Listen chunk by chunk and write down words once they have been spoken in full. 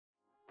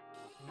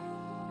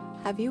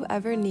Have you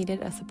ever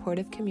needed a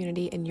supportive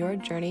community in your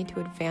journey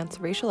to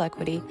advance racial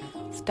equity,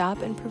 stop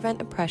and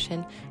prevent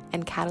oppression,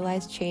 and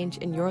catalyze change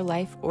in your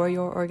life or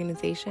your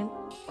organization?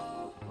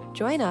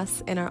 Join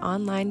us in our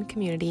online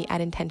community at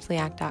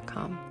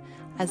intentionallyact.com.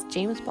 As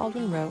James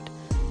Baldwin wrote,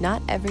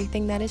 "Not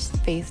everything that is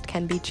faced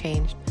can be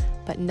changed,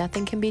 but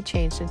nothing can be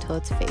changed until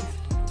it's faced."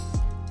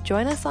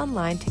 Join us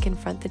online to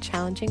confront the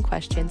challenging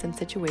questions and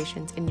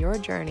situations in your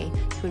journey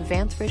to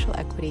advance racial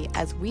equity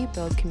as we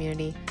build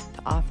community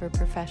to offer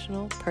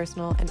professional,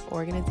 personal, and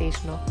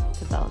organizational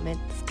development,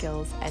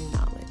 skills, and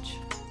knowledge.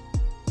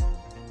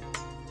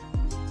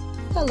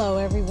 Hello,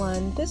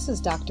 everyone. This is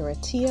Dr.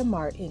 Atia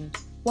Martin.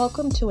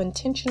 Welcome to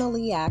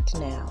Intentionally Act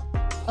Now,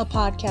 a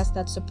podcast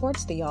that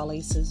supports the All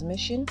Aces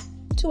mission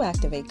to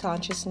activate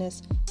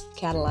consciousness,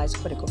 catalyze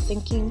critical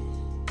thinking,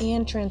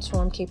 and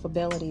transform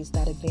capabilities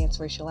that advance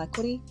racial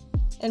equity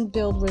and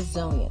build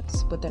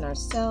resilience within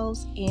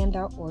ourselves and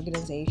our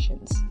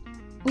organizations.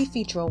 We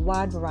feature a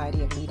wide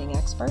variety of leading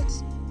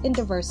experts in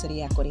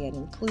diversity, equity, and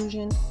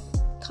inclusion,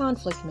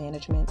 conflict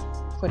management,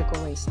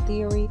 critical race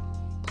theory,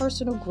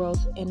 personal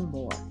growth, and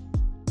more.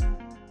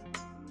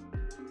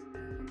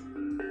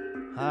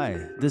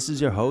 Hi, this is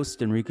your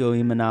host, Enrico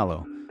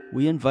Imanalo.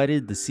 We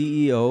invited the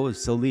CEO of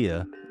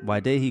Solia,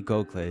 Waidehi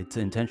Gokhale, to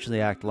Intentionally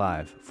Act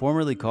Live,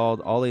 formerly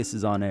called All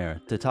Aces on Air,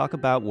 to talk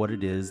about what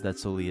it is that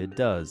Solia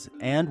does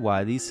and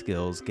why these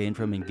skills gained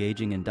from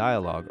engaging in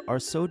dialogue are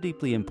so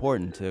deeply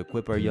important to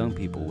equip our young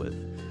people with.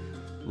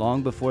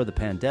 Long before the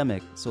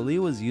pandemic, Solia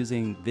was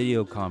using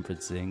video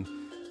conferencing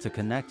to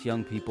connect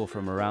young people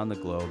from around the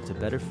globe to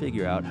better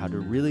figure out how to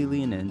really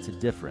lean into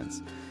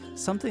difference,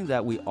 something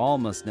that we all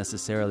must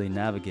necessarily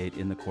navigate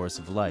in the course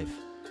of life.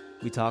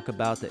 We talk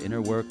about the inner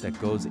work that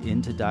goes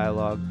into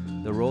dialogue,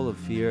 the role of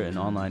fear in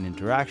online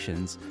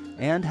interactions,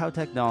 and how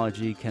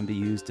technology can be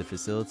used to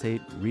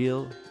facilitate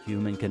real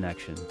human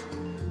connection.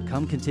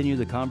 Come continue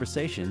the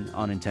conversation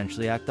on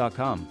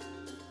intentionallyact.com.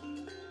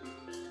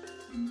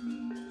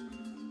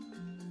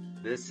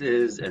 This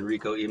is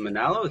Enrico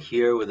Imanalo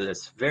here with a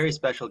very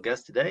special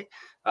guest today,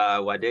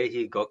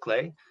 Waidehi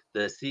Gokhale,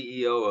 the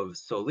CEO of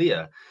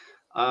Solia.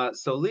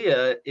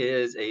 Solia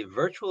is a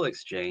virtual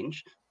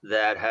exchange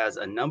that has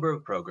a number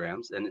of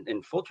programs, and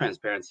in full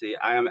transparency,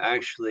 I am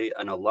actually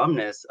an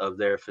alumnus of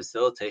their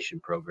facilitation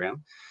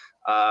program,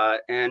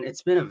 and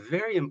it's been a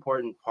very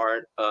important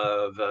part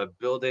of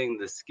building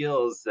the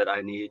skills that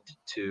I need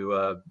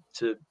to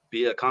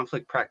be a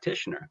conflict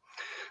practitioner.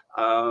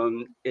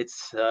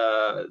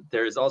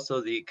 There's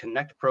also the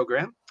Connect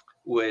program,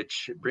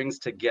 which brings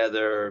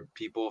together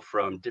people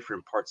from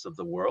different parts of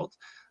the world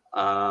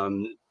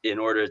in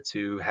order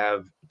to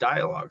have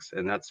dialogues.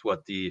 And that's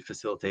what the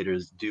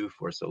facilitators do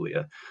for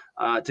Solia.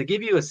 To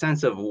give you a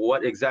sense of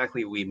what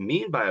exactly we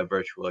mean by a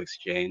virtual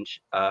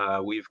exchange,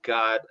 we've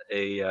got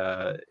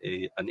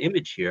an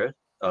image here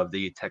of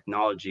the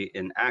technology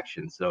in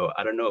action. So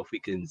I don't know if we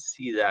can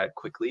see that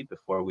quickly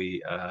before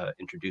we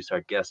introduce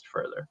our guest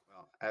further.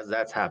 Well, as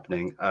that's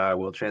happening,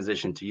 we'll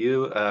transition to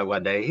you,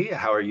 Waidehi.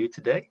 How are you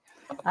today?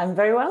 I'm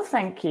very well,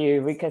 thank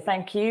you, Rico.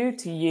 Thank you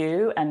to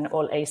you and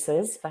All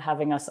Aces for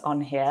having us on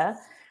here.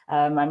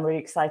 I'm really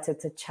excited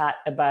to chat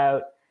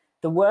about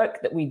the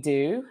work that we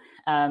do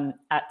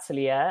at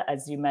Solia.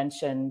 As you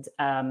mentioned,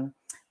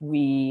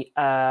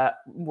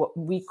 what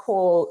we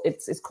call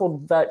it's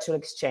called virtual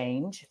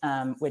exchange,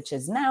 which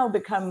has now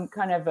become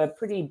kind of a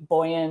pretty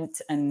buoyant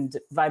and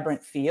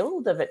vibrant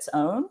field of its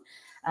own.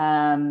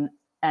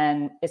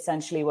 And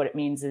essentially, what it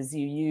means is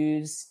you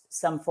use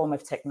some form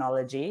of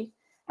technology.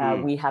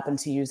 We happen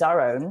to use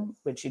our own,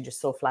 which you just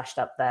saw flashed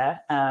up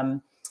there,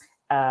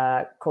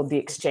 called the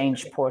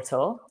Exchange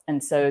Portal.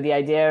 And so the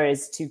idea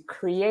is to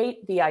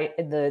create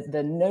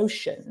the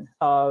notion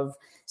of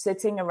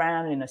sitting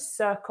around in a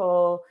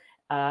circle,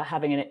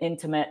 having an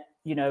intimate,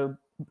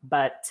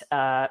 but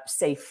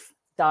safe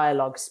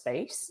dialogue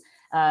space.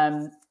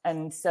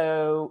 And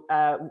so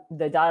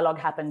the dialogue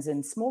happens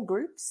in small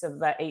groups of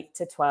about 8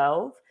 to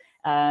 12.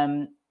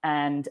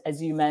 And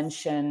as you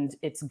mentioned,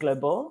 it's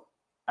global.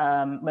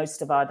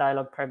 Most of our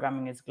dialogue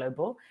programming is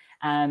global.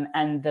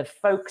 And the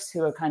folks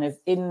who are kind of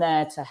in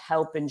there to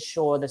help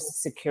ensure the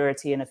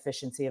security and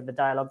efficiency of the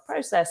dialogue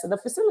process are the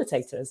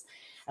facilitators,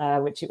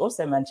 which you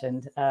also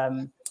mentioned,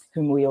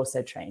 whom we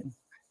also train.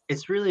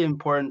 It's really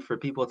important for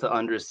people to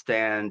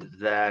understand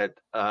that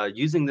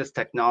using this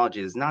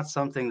technology is not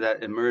something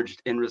that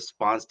emerged in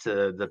response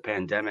to the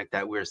pandemic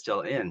that we're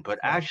still in, but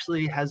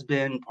actually has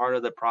been part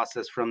of the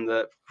process from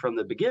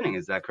the beginning.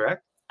 Is that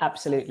correct?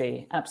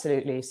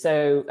 Absolutely.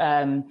 So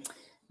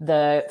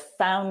the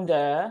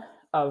founder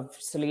of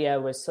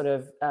Solia was sort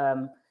of,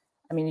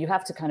 you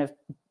have to kind of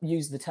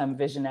use the term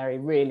visionary,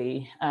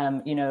 really,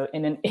 in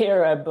an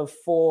era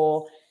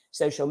before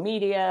social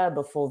media,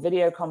 before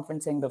video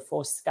conferencing,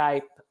 before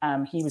Skype.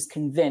 He was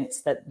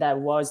convinced that there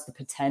was the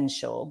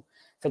potential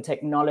for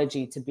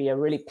technology to be a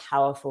really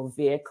powerful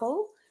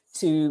vehicle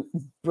to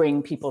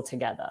bring people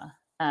together.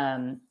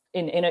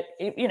 In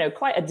a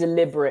quite a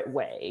deliberate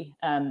way,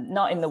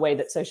 not in the way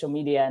that social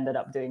media ended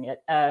up doing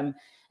it.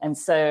 And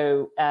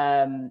so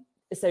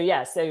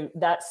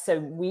So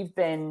we've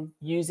been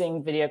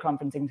using video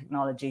conferencing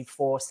technology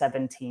for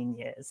 17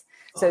 years.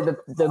 So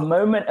the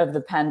moment of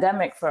the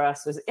pandemic for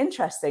us was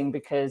interesting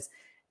because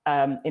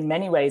in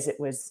many ways it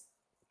was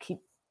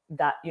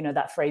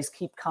that phrase,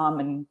 keep calm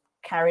and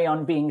carry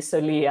on being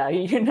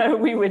Solia.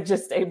 We were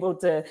just able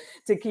to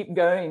keep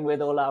going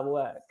with all our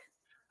work.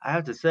 I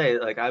have to say,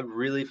 like, I've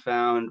really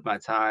found my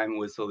time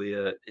with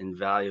Solia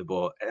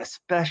invaluable,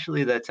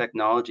 especially that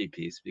technology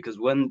piece, because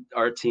when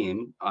our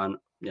team on,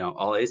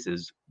 All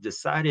Aces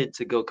decided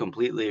to go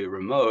completely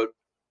remote,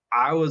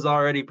 I was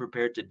already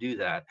prepared to do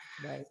that.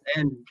 Right.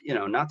 And,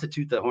 not to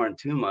toot the horn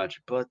too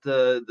much, but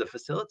the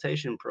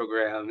facilitation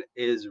program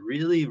is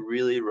really,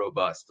 really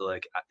robust.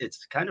 Like,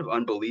 it's kind of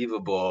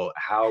unbelievable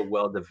how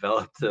well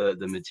developed the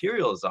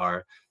materials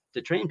are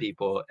to train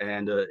people.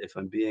 And if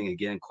I'm being,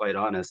 again, quite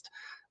honest,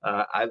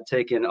 I've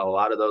taken a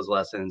lot of those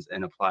lessons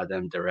and applied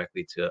them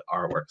directly to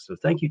our work. So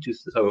thank you to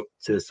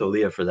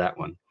Solia for that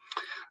one.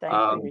 Thank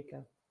you,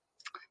 Rico.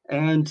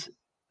 And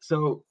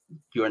so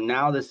you're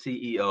now the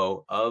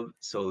CEO of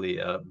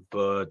Solia,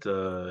 but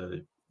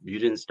you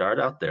didn't start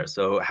out there.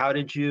 So how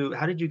did you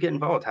get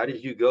involved? How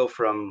did you go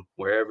from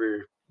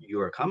wherever you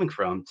were coming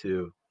from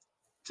to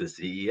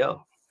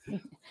CEO?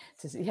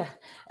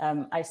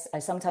 I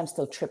sometimes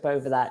still trip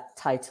over that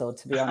title,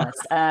 to be honest.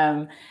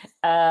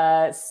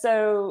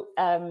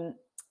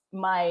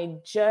 My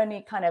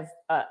journey kind of,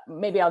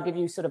 maybe I'll give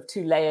you sort of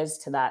two layers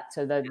to that.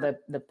 So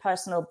the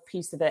personal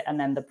piece of it and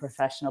then the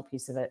professional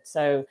piece of it.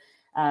 So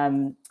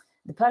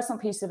the personal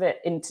piece of it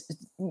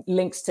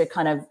links to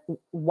kind of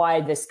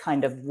why this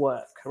kind of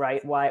work,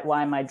 right? Why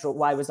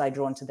was I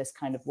drawn to this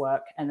kind of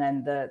work? And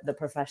then the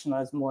professional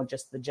is more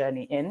just the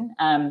journey in.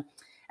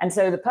 And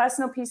so the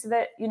personal piece of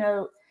it,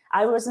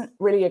 I wasn't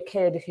really a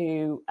kid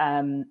who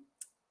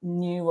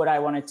knew what I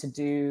wanted to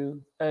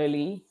do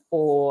early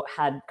or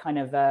had kind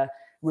of a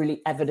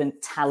really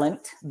evident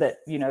talent that,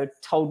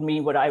 told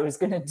me what I was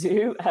going to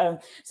do.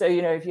 So,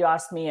 if you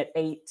asked me at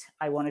 8,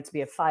 I wanted to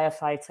be a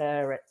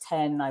firefighter. At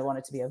 10, I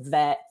wanted to be a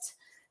vet.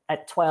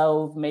 At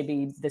 12,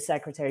 maybe the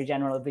Secretary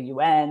General of the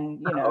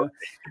UN, no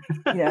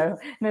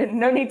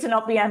need to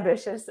not be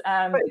ambitious.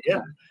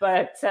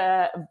 But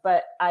the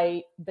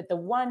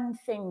one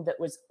thing that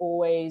was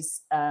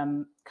always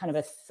kind of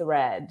a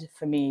thread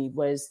for me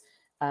was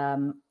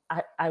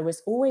I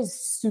was always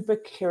super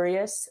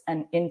curious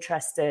and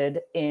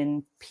interested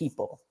in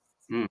people.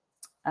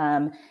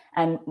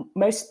 And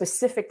most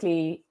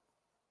specifically,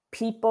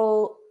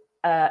 people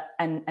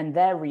and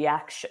their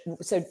reaction.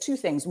 So two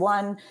things.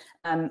 One,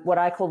 what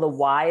I call the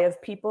why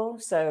of people.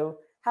 So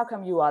how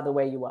come you are the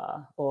way you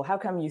are? Or how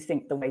come you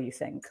think the way you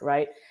think,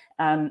 right?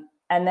 And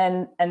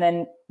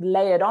then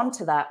layered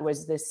onto that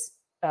was this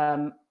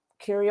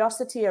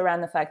curiosity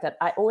around the fact that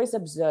I always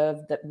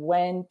observed that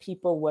when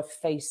people were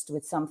faced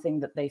with something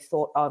that they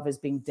thought of as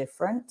being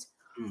different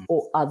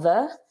or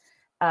other,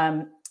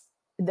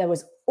 there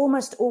was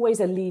almost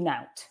always a lean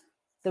out.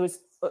 There was,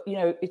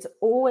 it's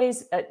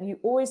always, you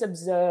always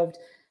observed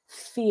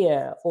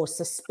fear or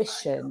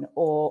suspicion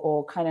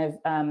or kind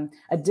of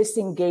a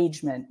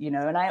disengagement,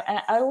 and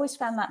I always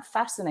found that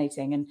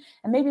fascinating. And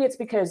maybe it's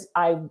because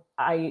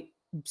I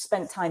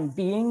spent time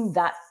being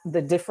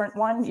the different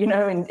one,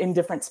 in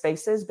different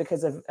spaces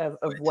because of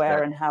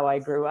where and how I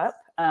grew up.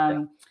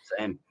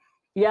 Same.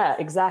 Yeah,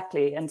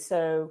 exactly. And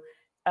so,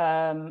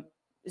 and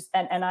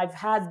I've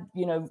had,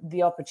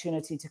 the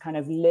opportunity to kind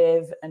of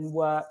live and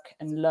work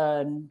and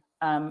learn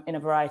in a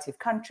variety of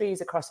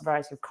countries, across a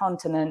variety of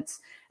continents.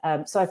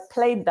 So I've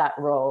played that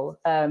role.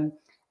 And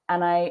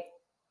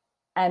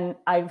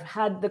I've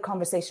had the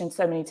conversation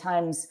so many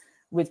times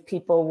with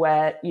people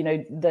where,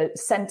 the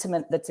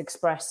sentiment that's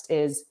expressed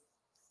is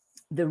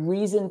the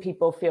reason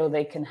people feel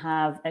they can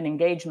have an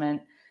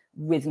engagement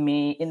with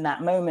me in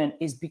that moment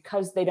is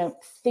because they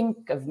don't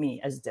think of me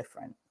as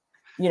different.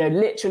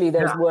 Literally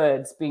those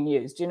words being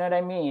used. Do you know what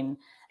I mean?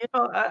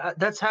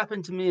 That's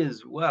happened to me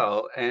as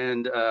well.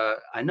 And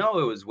I know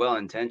it was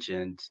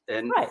well-intentioned.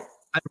 And right.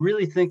 I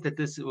really think that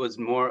this was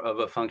more of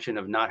a function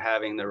of not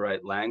having the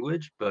right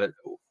language. But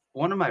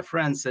one of my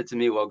friends said to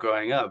me while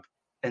growing up,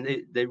 and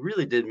they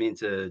really did mean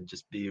to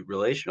just be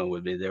relational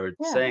with me. They were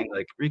saying,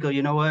 like, Rico,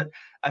 you know what?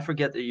 I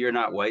forget that you're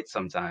not white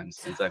sometimes.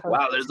 It's like,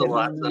 wow, there's a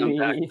lot to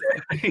unpack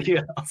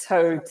there.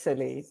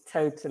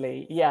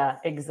 Totally. Yeah,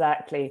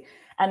 exactly.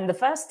 And the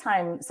first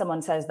time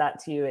someone says that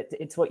to you,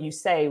 it's what you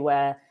say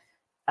where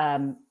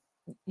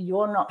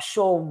you're not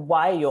sure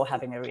why you're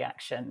having a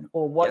reaction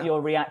or what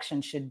your reaction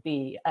should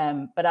be.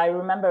 But I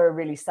remember a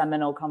really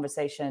seminal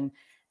conversation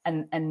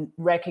and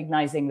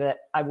recognizing that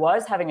I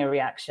was having a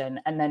reaction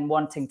and then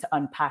wanting to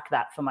unpack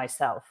that for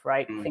myself,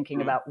 right? Mm-hmm.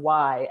 Thinking about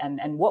why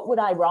and what would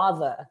I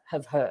rather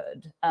have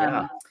heard?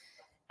 And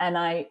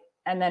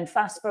then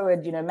fast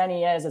forward,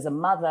 many years as a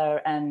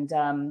mother and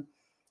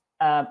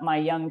my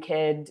young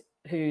kid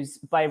who's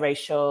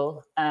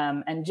biracial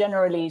and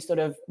generally sort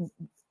of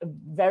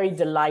very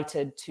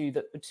delighted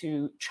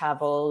to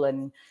travel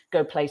and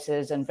go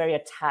places and very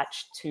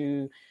attached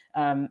to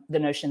the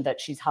notion that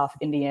she's half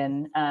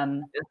Indian.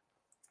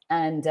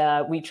 And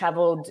we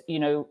traveled,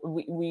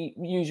 we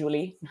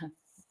usually,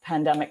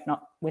 pandemic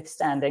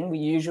notwithstanding, we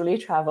usually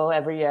travel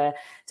every year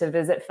to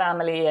visit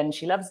family, and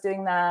she loves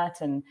doing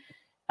that. And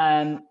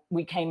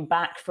we came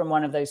back from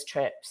one of those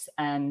trips,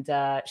 and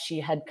she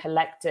had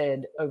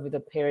collected over the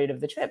period of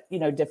the trip,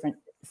 different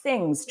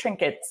things,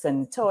 trinkets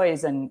and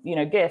toys and,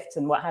 gifts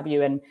and what have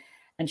you. And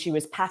she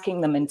was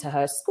packing them into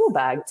her school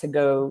bag to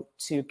go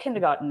to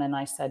kindergarten. And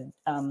I said,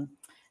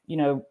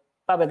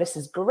 Baba, this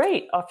is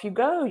great. Off you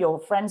go. Your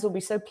friends will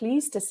be so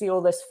pleased to see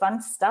all this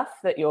fun stuff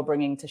that you're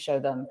bringing to show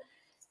them.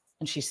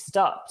 And she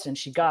stopped and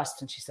she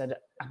gasped and she said,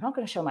 I'm not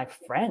going to show my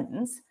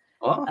friends.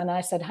 Oh. And I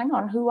said, hang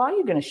on, who are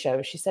you going to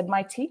show? She said,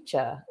 my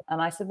teacher.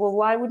 And I said, well,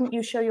 why wouldn't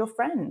you show your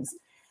friends?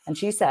 And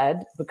she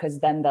said, because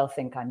then they'll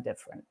think I'm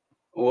different.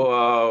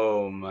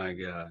 Whoa, my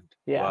God.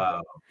 Yeah.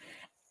 Wow.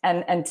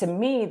 And to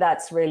me,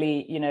 that's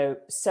really,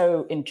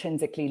 so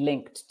intrinsically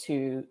linked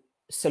to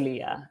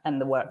Soliya and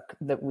the work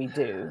that we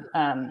do.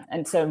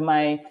 And so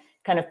my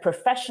kind of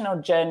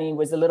professional journey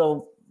was a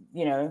little,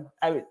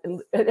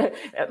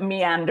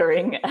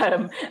 meandering.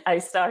 I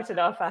started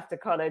off after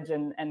college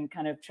and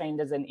kind of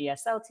trained as an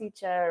ESL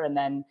teacher. And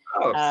then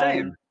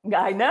same.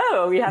 I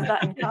know, we have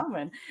that in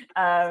common.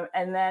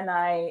 And then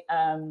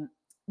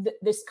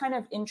this kind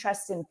of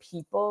interest in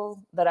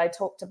people that I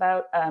talked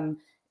about,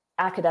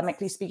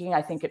 academically speaking,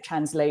 I think it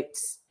translated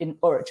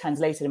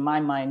in my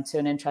mind to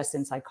an interest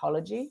in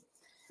psychology.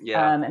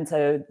 Yeah. And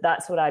so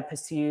that's what I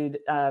pursued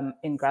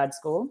in grad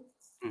school.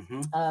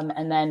 Mm-hmm.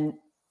 And then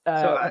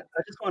so I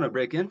just want to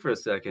break in for a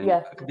second,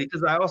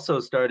 because I also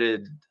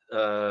started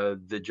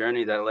the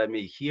journey that led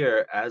me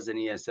here as an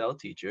ESL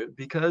teacher,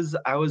 because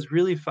I was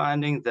really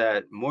finding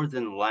that more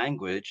than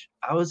language,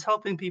 I was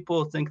helping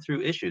people think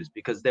through issues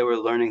because they were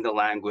learning the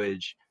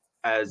language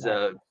as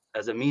a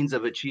means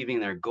of achieving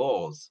their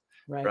goals.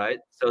 Right.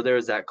 So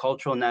there's that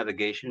cultural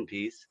navigation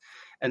piece.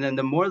 And then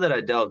the more that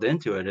I delved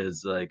into it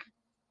is like,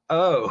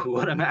 oh,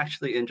 what I'm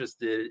actually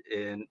interested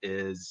in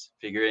is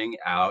figuring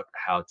out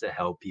how to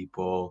help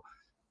people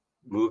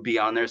move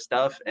beyond their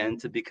stuff and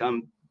to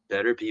become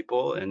better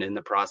people. And in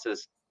the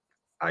process,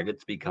 I get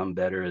to become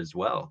better as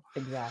well.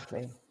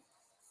 Exactly.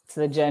 It's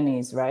the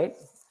journeys, right?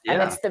 Yeah.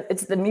 And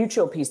it's the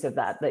mutual piece of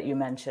that you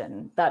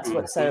mentioned. That's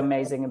what's so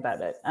amazing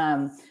about it.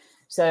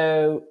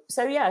 So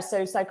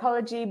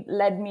psychology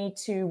led me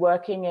to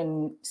working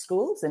in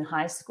schools, in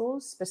high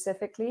schools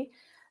specifically,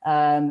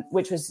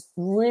 which was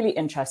really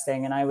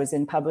interesting. And I was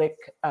in public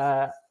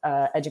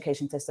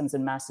education systems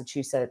in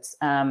Massachusetts.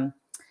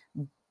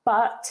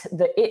 But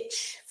the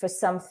itch for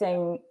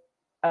something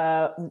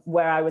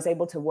where I was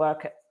able to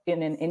work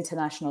in an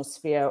international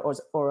sphere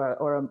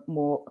or a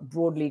more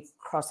broadly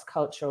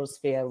cross-cultural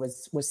sphere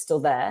was still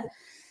there.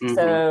 Mm-hmm.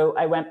 So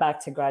I went back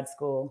to grad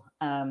school.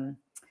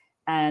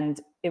 And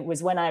it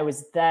was when I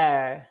was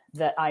there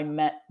that I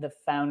met the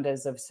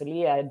founders of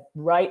Soliya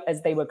right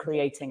as they were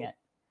creating it.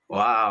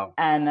 Wow.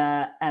 And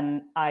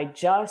I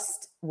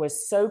just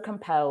was so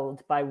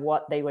compelled by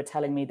what they were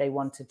telling me they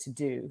wanted to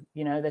do.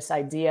 This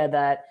idea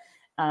that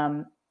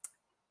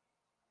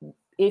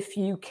if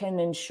you can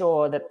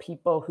ensure that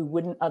people who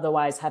wouldn't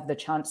otherwise have the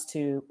chance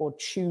to or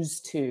choose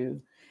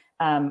to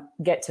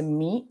get to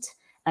meet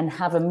and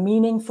have a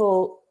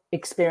meaningful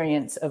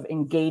experience of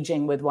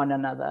engaging with one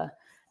another,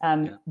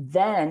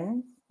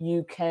 then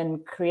you can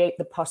create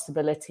the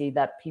possibility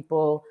that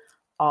people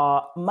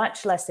are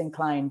much less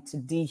inclined to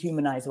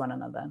dehumanize one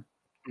another,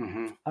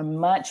 are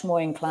much more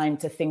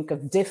inclined to think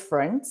of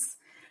difference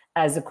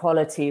as a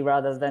quality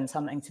rather than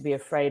something to be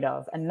afraid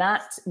of. And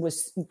that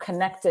was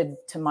connected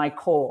to my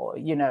core,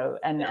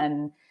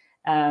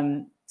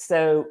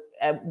 So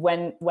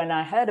when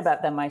I heard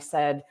about them, I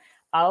said,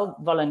 I'll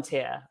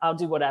volunteer, I'll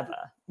do whatever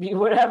you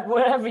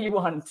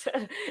want.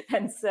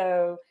 And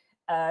so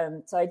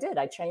I did.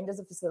 I trained as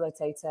a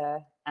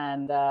facilitator,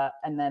 and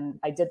then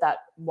I did that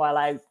while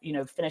I,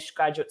 finished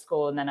graduate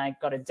school, and then I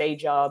got a day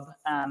job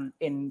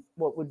in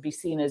what would be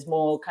seen as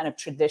more kind of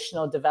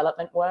traditional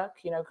development work,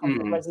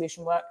 conflict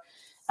resolution work,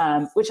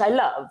 which I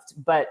loved.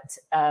 But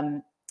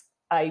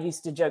I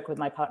used to joke with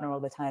my partner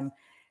all the time,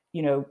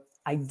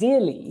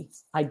 ideally,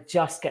 I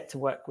just get to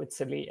work with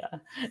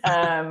Soliya.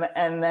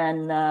 And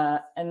then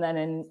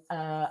in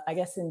I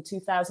guess in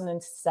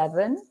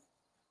 2007.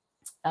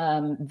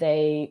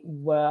 They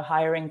were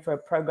hiring for a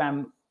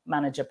program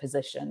manager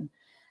position,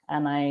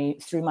 and I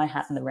threw my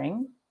hat in the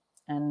ring,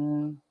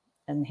 and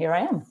here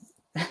I am.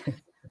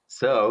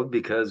 So,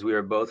 because we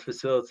are both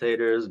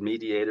facilitators,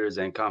 mediators,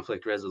 and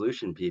conflict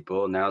resolution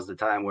people, now's the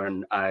time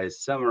when I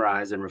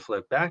summarize and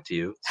reflect back to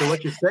you. So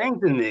what you're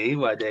saying to me,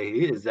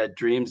 Waidehi, is that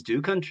dreams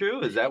do come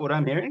true? Is that what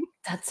I'm hearing?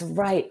 That's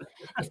right.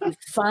 If you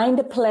find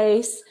a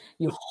place,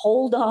 you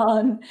hold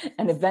on,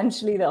 and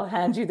eventually they'll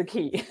hand you the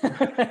key.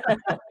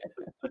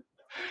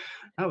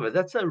 Oh, but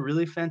that's a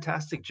really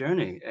fantastic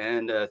journey.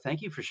 And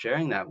thank you for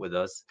sharing that with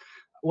us.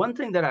 One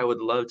thing that I would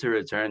love to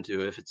return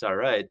to, if it's all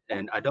right,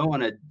 and I don't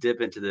want to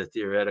dip into the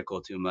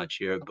theoretical too much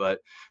here, but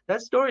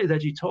that story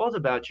that you told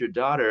about your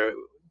daughter,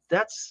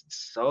 there's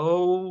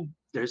so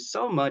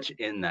much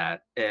in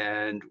that.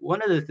 And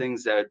one of the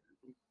things that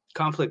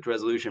conflict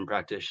resolution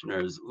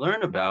practitioners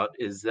learn about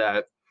is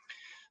that,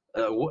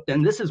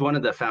 and this is one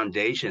of the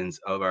foundations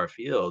of our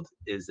field,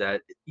 is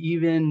that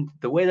even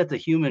the way that the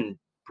human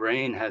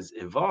brain has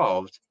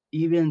evolved,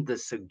 even the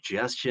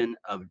suggestion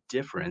of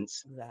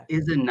difference Exactly.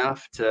 is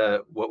enough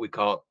to what we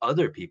call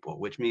other people,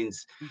 which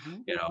means,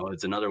 Hmm.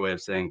 it's another way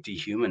of saying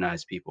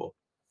dehumanize people.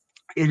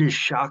 It is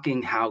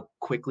shocking how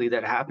quickly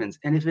that happens.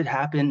 And if it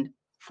happened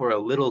for a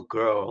little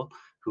girl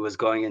who was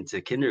going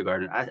into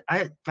kindergarten,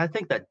 I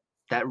think that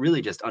that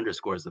really just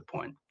underscores the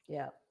point.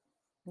 Yeah.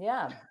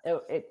 Yeah.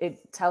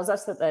 It tells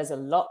us that there's a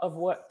lot of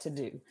work to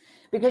do,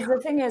 because the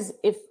thing is,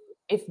 if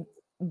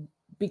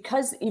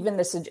because even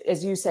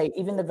as you say,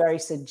 even the very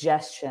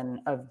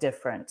suggestion of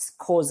difference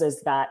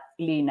causes that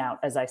lean out,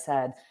 as I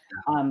said,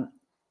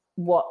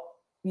 what,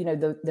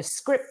 the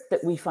script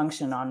that we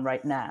function on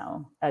right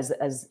now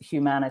as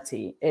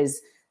humanity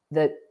is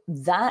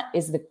that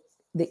is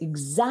the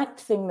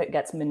exact thing that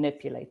gets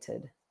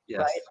manipulated,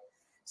 Yes. right?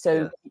 So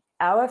Yes.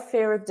 our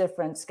fear of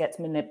difference gets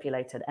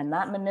manipulated, and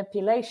that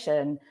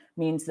manipulation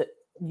means that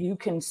you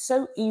can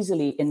so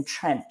easily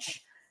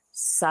entrench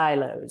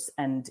silos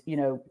and,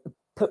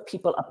 put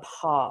people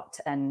apart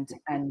and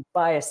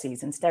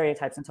biases and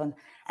stereotypes and so on.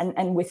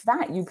 And with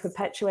that, you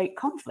perpetuate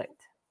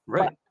conflict.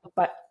 Right.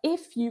 But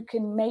if you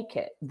can make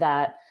it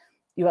that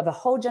you have a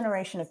whole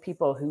generation of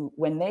people who,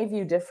 when they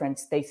view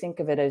difference, they think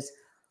of it as,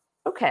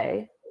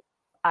 okay,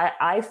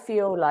 I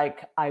feel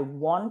like I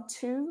want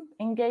to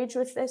engage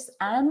with this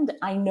and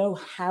I know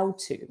how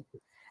to.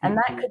 And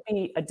that could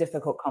be a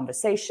difficult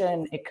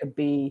conversation. It could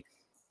be,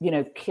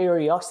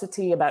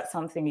 curiosity about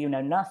something you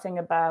know nothing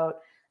about.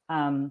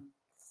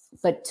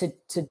 But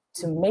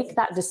to make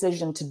that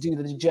decision to do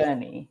the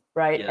journey,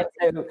 right? Yeah.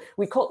 And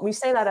so we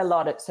say that a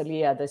lot at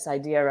Solia, this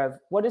idea of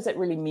what does it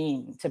really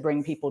mean to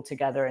bring people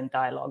together in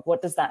dialogue?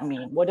 What does that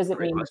mean? What does it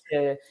mean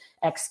to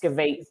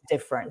excavate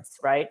difference,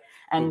 right?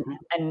 And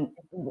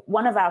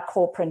one of our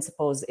core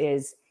principles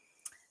is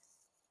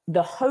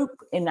the hope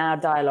in our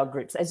dialogue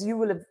groups, as you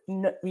will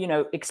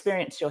have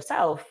experienced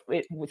yourself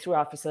through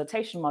our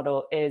facilitation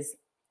model, is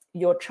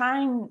you're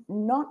trying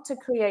not to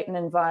create an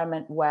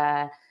environment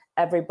where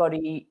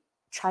everybody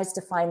tries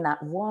to find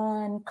that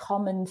one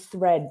common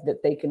thread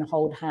that they can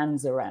hold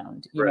hands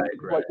around. Right.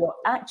 What you're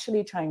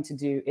actually trying to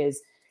do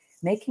is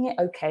making it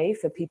okay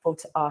for people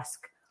to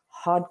ask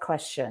hard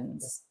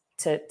questions,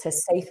 to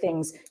say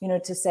things,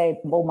 to say,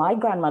 well, my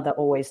grandmother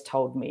always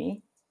told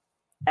me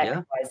X,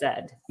 Y, Z,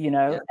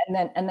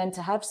 and then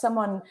to have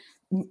someone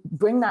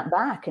bring that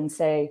back and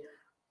say,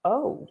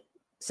 oh,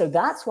 so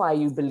that's why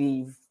you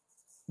believe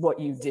what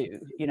you do,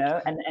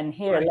 and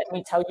here, let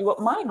me tell you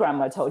what my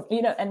grandma told,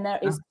 and there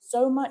is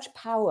so much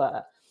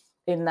power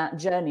in that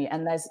journey.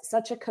 And there's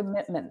such a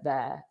commitment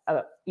there.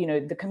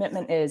 The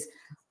commitment is,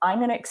 I'm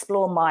going to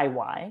explore my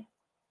why.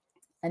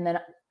 And then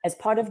as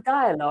part of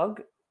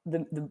dialogue,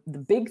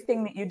 the big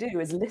thing that you do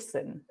is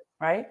listen,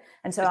 right?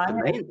 And so I'm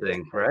the main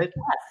thing, right?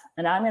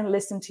 And I'm going to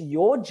listen to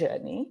your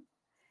journey,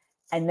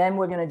 and then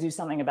we're going to do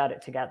something about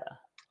it together.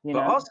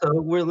 But also,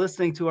 we're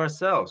listening to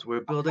ourselves.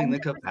 We're building the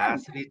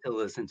capacity to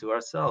listen to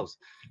ourselves.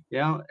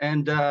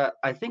 And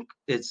I think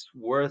it's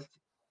worth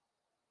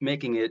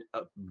making it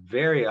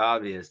very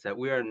obvious that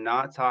we are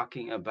not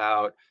talking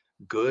about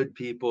good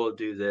people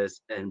do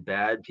this and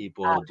bad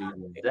people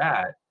do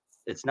that.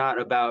 It's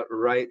not about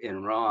right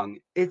and wrong.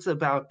 It's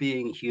about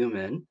being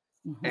human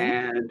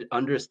and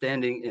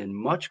understanding in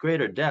much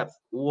greater depth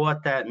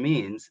what that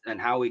means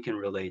and how we can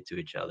relate to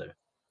each other.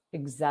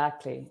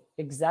 Exactly.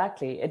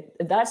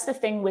 That's the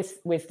thing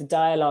with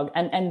dialogue,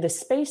 and the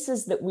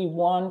spaces that we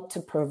want to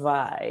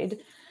provide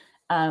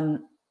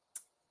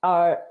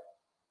are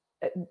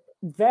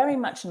very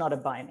much not a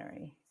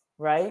binary,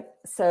 right?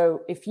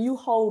 So if you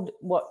hold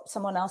what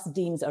someone else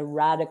deems a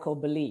radical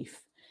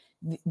belief,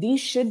 these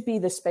should be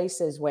the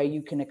spaces where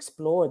you can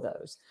explore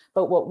those.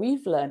 But what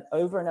we've learned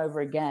over and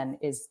over again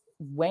is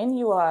when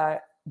you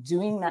are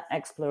doing that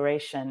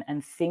exploration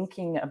and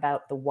thinking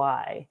about the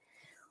why,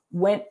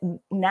 when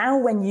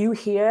you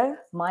hear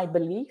my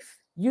belief,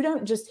 you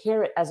don't just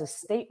hear it as a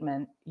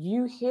statement,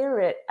 you hear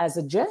it as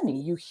a journey.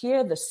 You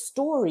hear the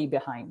story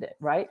behind it,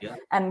 right? Yeah.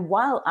 And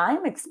while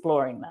I'm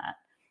exploring,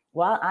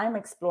 well,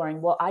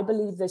 I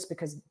believe this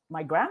because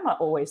my grandma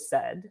always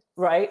said,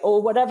 right?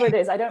 Or whatever it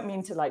is. I don't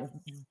mean to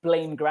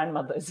blame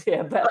grandmothers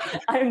here, but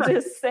I'm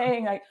just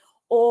saying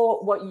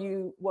or what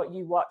you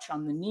watch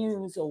on the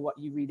news or what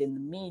you read in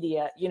the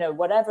media,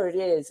 whatever it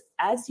is,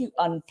 as you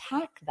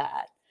unpack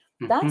that,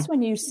 that's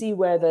when you see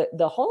where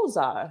the holes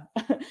are.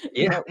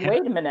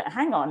 Wait a minute,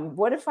 hang on.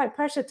 What if I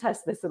pressure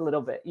test this a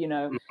little bit,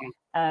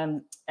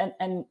 and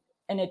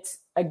it's,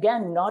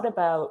 again, not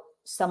about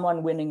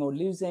someone winning or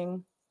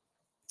losing.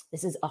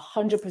 This is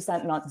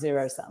 100% not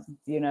zero sum,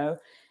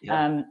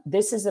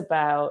 This is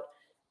about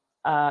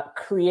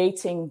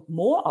creating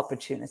more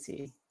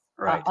opportunity,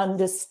 right.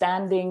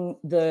 Understanding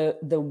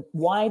the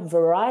wide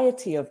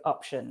variety of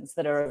options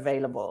that are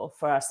available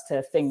for us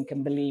to think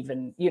and believe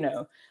and,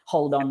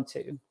 hold on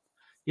to.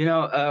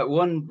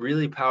 One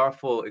really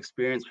powerful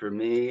experience for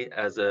me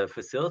as a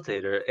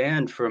facilitator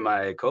and for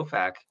my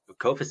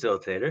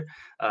co-facilitator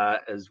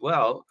as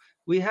well,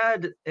 we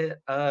had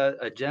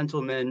a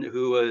gentleman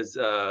who was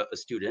a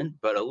student,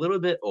 but a little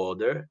bit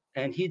older,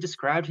 and he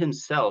described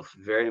himself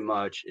very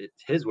much,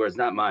 his words,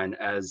 not mine,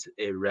 as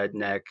a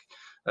redneck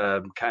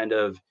kind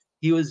of,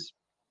 he was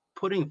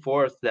putting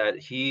forth that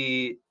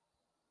he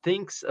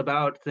thinks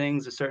about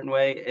things a certain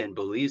way and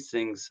believes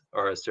things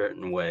are a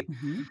certain way.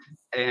 Mm-hmm.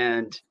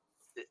 And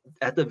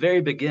at the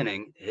very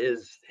beginning,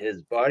 his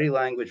body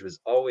language was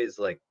always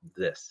like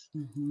this.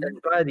 Mm-hmm.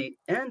 And by the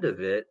end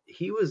of it,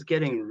 he was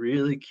getting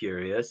really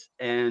curious,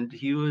 and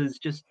he was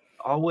just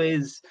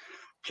always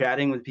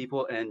chatting with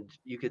people, and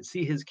you could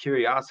see his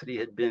curiosity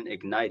had been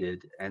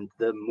ignited. And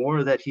the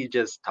more that he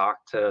just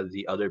talked to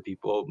the other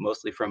people,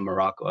 mostly from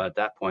Morocco at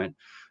that point,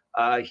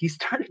 he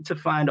started to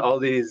find all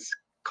these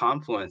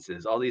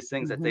confluences, all these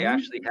things that they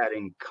actually had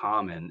in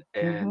common.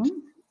 And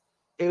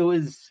it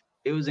was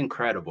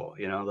incredible.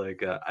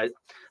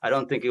 I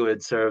don't think it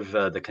would serve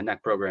the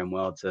Connect program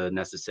well to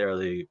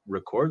necessarily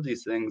record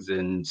these things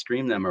and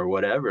stream them or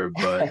whatever,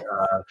 but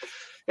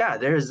yeah,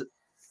 there's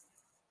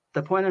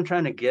the point I'm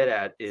trying to get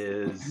at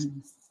is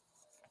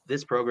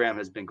this program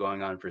has been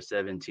going on for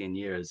 17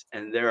 years,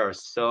 and there are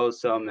so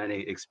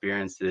many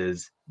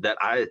experiences that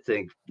I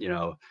think,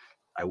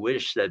 I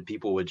wish that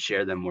people would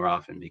share them more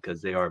often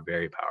because they are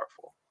very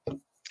powerful.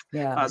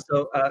 Yeah.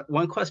 So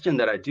one question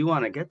that I do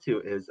want to get to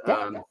is,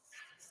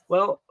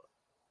 well,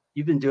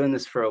 you've been doing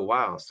this for a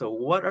while. So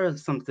what are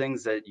some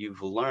things that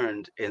you've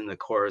learned in the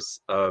course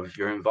of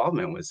your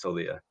involvement with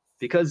Solia?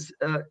 Because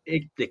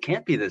it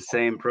can't be the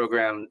same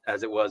program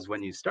as it was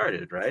when you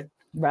started, right?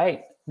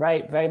 Right,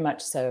 very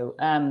much so.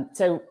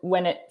 So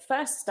when it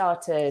first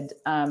started,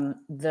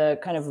 the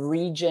kind of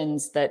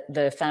regions that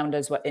the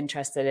founders were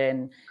interested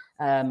in,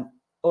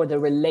 or the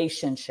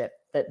relationship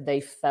that they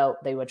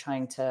felt they were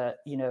trying to,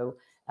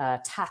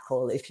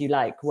 tackle, if you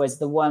like, was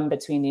the one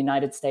between the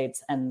United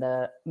States and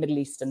the Middle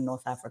East and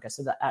North Africa.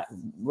 So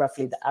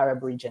roughly the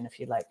Arab region, if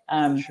you like.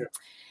 Sure.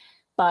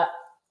 But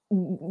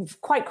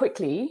quite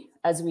quickly,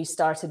 as we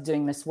started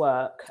doing this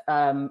work,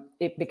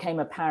 it became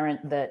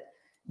apparent that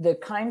the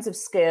kinds of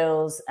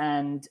skills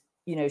and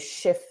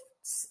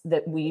shifts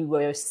that we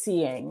were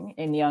seeing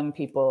in young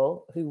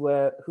people who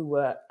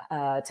were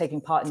taking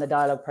part in the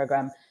dialogue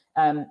program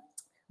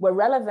were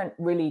relevant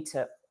really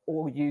to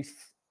all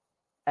youth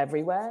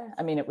everywhere.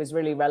 I mean, it was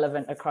really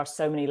relevant across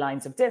so many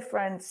lines of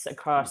difference,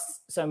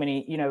 across so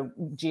many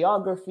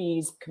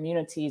geographies,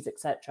 communities,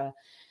 etc.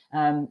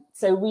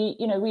 So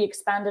we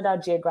expanded our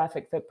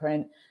geographic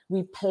footprint.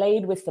 We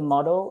played with the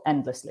model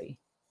endlessly.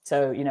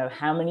 So,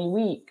 how many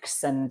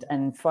weeks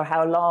and for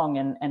how long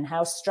and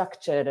how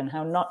structured and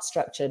how not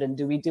structured, and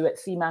do we do it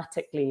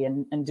thematically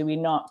and do we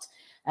not?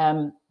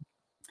 And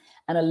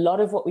a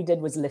lot of what we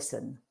did was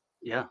listen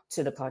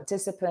to the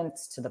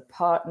participants, to the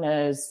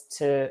partners,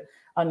 to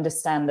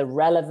understand the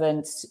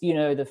relevance,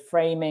 the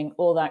framing,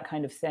 all that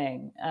kind of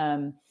thing.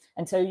 And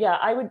so,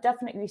 I would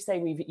definitely say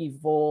we've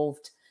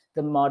evolved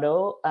the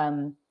model.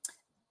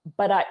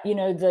 But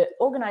the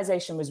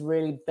organization was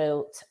really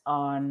built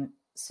on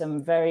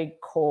some very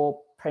core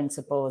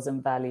principles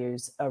and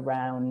values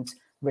around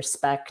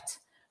respect,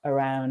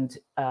 around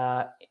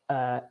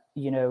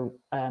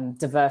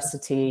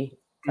diversity,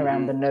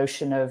 around the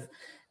notion of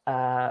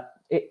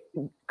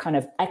kind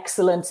of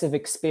excellence of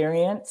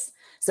experience.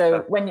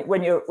 So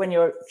when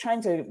you're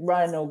trying to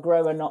run or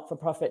grow a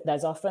not-for-profit,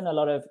 there's often a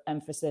lot of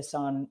emphasis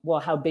on, well,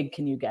 how big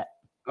can you get?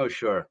 Oh,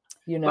 sure.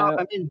 Well,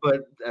 I mean,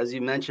 but as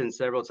you mentioned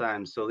several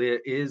times, Solia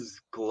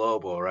is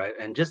global, right?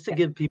 And just to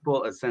give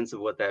people a sense of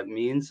what that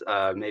means,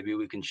 maybe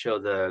we can show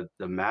the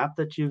map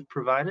that you've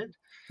provided.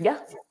 Yeah.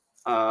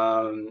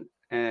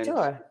 And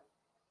sure.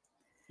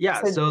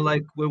 Yeah. So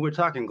like when we're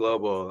talking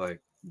global,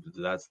 like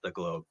that's the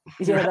globe.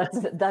 Yeah,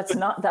 that's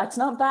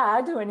not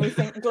bad when you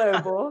think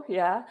global.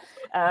 Yeah.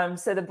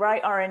 So the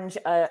bright orange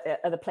are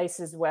the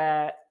places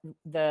where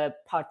the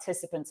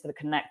participants for the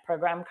Connect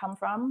program come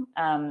from,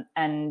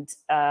 and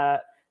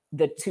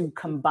the two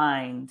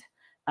combined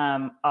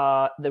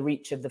are the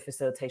reach of the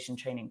facilitation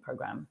training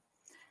program.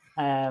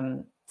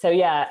 So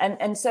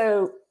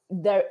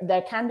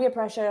there can be a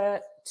pressure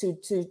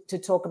to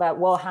talk about,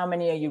 well, how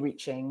many are you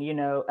reaching,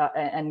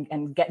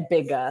 and get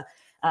bigger.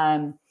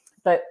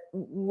 But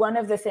one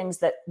of the things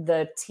that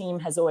the team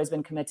has always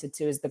been committed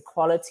to is the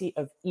quality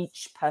of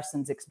each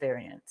person's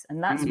experience.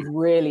 And that's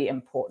really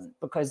important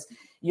because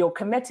you're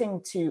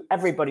committing to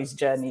everybody's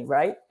journey,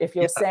 right? If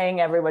you're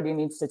saying everybody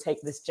needs to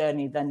take this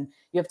journey, then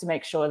you have to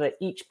make sure that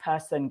each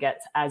person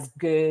gets as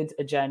good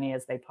a journey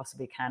as they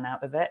possibly can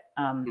out of it,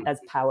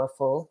 as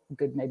powerful,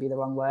 good may be the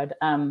wrong word.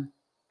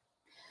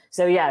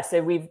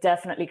 So we've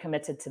definitely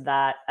committed to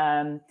that.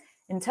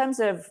 In terms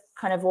of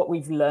kind of what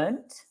we've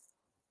learned,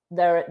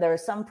 there are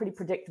some pretty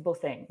predictable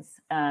things.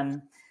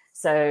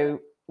 So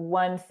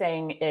one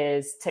thing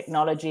is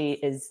technology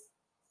is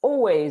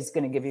always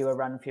going to give you a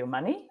run for your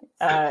money.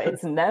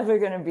 It's never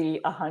going to be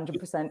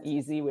 100%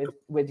 easy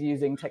with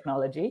using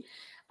technology.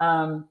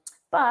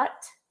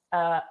 But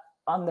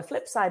on the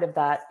flip side of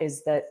that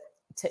is that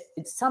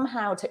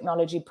somehow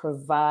technology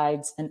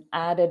provides an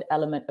added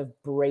element of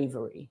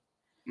bravery.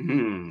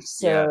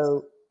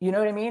 So, you know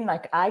what I mean?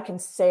 Like I can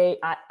say,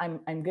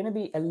 I'm going to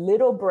be a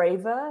little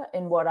braver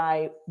in what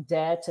I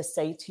dare to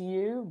say to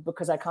you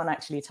because I can't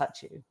actually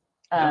touch you,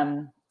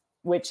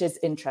 which is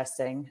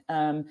interesting.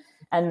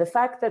 And the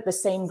fact that the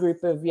same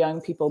group of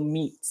young people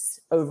meets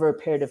over a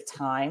period of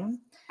time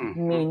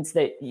means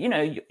that, you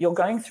know, you're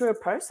going through a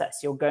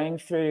process. You're going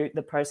through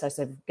the process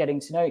of getting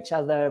to know each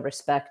other,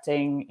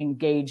 respecting,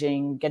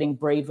 engaging, getting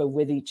braver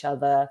with each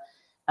other.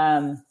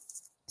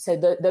 So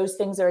those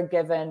things are a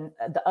given.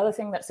 The other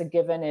thing that's a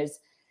given is,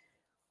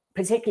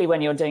 particularly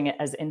when you're doing it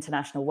as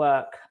international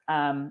work,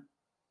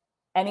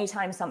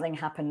 anytime something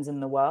happens in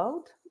the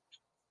world,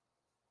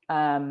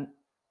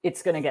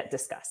 it's going to get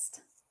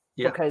discussed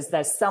because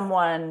there's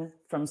someone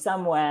from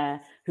somewhere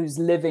who's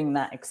living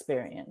that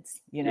experience,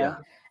 you know?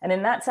 And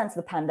in that sense,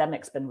 the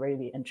pandemic's been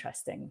really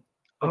interesting.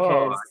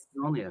 Because, I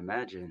can only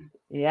imagine.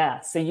 Yeah.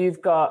 So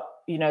you've got,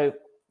 you know,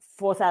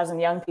 4,000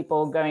 young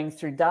people going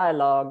through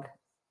dialogue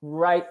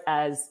right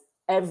as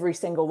every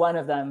single one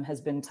of them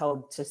has been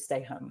told to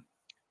stay home.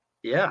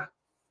 Yeah.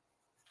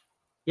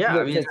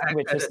 I mean,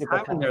 at a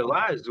time in their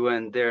lives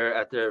when they're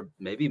at their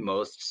maybe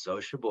most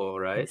sociable,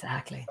 right?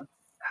 Exactly.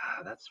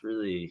 That's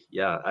really,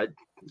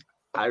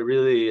 I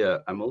really,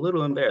 I'm a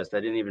little embarrassed.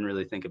 I didn't even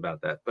really think about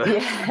that. But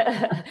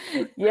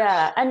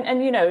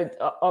And you know,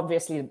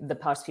 obviously the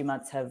past few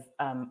months have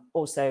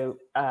also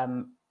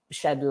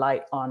shed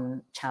light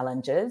on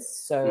challenges.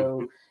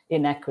 So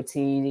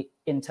inequity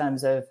in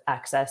terms of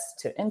access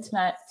to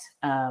internet,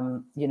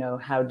 you know,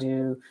 how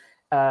do,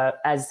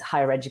 as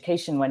higher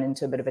education went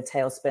into a bit of a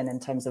tailspin in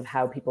terms of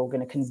how people are going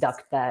to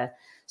conduct their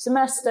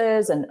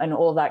semesters and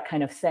all that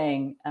kind of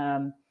thing.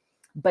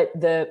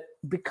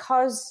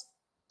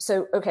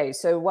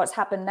 So what's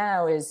happened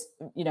now is,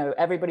 you know,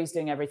 everybody's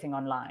doing everything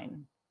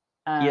online.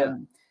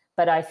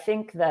 But I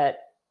think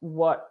that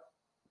what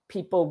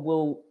people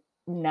will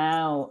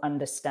now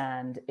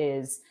understand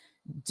is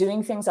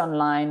doing things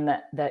online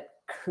that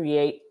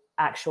create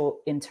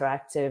actual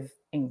interactive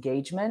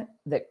engagement,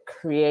 that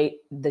create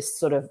this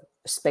sort of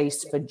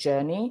space for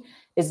journey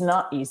is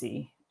not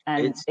easy.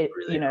 And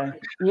really, you know,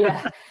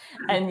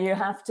 and you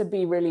have to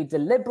be really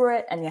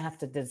deliberate and you have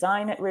to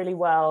design it really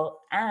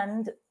well.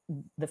 And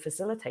the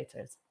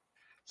facilitators,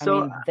 I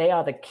mean, they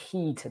are the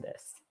key to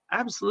this.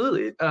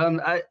 Absolutely.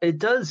 It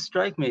does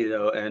strike me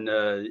though, and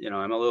you know,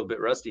 I'm a little bit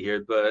rusty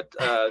here, but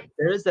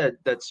there is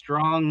that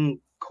strong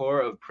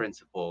core of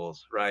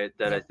principles, right,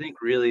 that I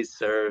think really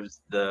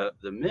serves the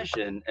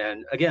mission.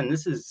 And again,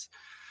 this is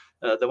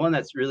the one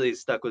that's really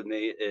stuck with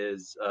me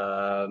is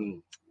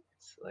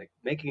it's like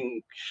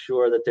making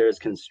sure that there's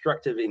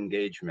constructive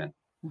engagement,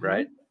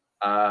 right?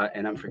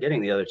 And I'm forgetting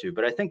the other two,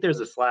 but I think there's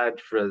a slide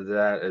for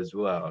that as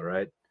well,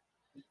 right?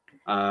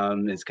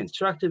 It's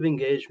constructive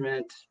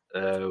engagement.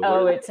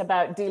 It's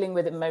about dealing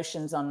with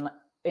emotions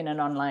in an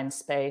online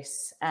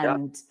space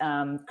and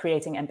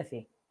creating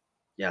empathy.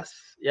 Yes.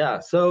 Yeah.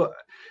 So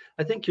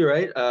I think you're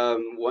right.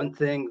 One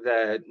thing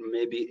that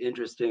may be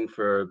interesting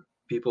for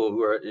people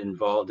who are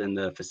involved in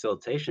the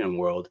facilitation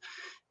world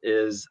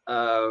is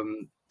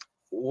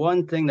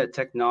one thing that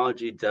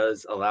technology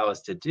does allow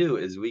us to do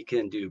is we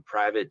can do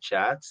private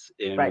chats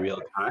in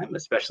real time,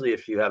 especially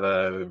if you have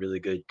a really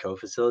good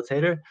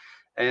co-facilitator.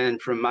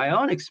 And from my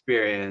own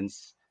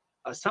experience,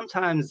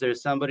 sometimes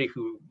there's somebody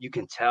who you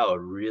can tell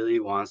really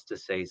wants to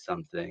say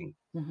something,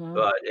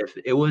 but if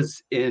it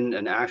was in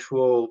an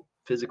actual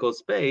physical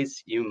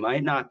space, you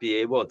might not be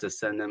able to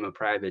send them a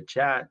private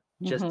chat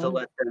just to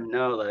let them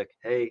know, like,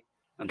 hey,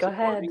 I'm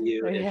supporting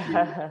you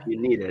if you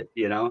need it,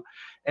 you know?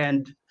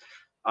 And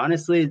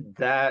honestly,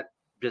 that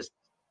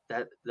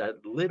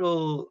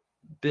little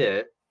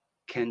bit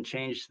can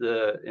change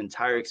the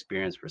entire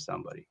experience for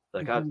somebody.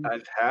 Like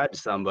I've had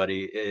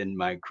somebody in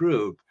my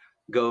group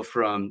go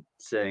from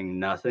saying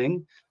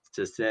nothing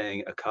to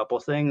saying a couple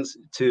things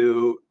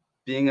to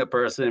being a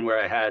person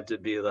where I had to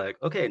be like,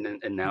 okay,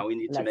 and now we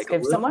need to make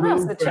give someone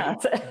else the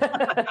chance.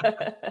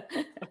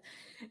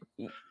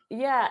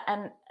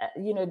 And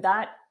you know,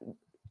 that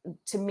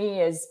to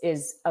me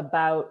is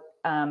about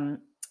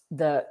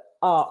the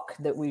arc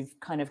that we've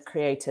kind of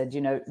created,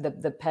 you know,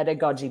 the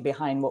pedagogy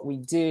behind what we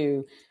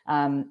do.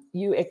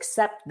 You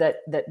accept that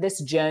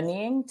this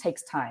journeying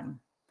takes time.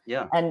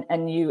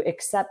 And you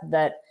accept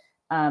that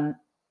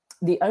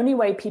the only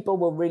way people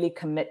will really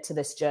commit to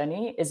this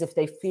journey is if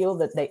they feel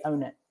that they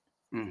own it.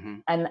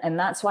 And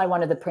that's why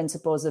one of the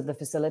principles of the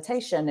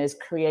facilitation is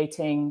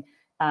creating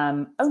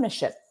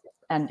ownership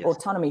and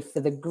autonomy for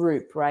the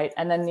group, right?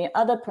 And then the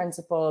other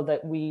principle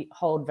that we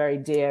hold very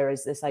dear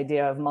is this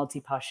idea of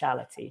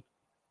multi-partiality.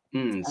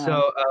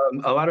 So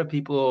a lot of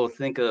people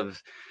think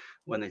of,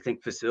 when they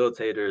think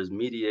facilitators,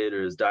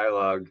 mediators,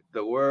 dialogue,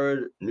 the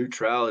word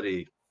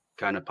neutrality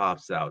kind of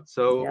pops out.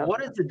 So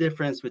what is the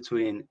difference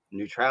between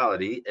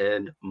neutrality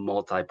and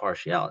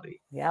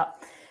multi-partiality?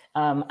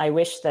 I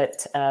wish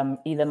that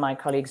either my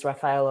colleagues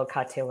Rafael or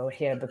Katya were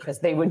here because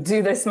they would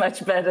do this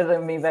much better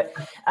than me. But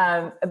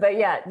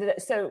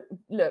so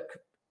look,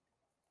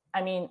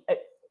 I mean,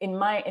 in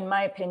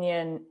my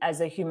opinion,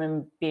 as a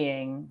human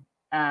being,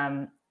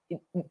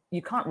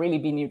 you can't really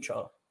be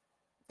neutral.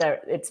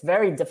 It's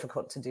very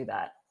difficult to do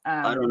that.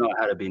 I don't know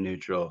how to be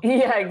neutral.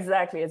 Yeah,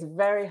 exactly. It's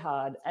very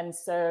hard. And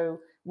so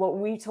what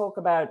we talk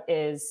about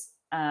is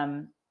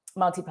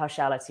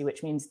multi-partiality,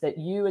 which means that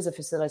you as a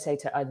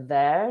facilitator are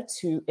there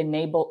to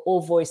enable all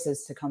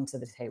voices to come to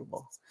the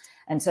table.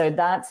 And so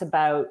that's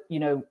about,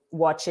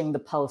 watching the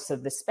pulse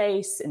of the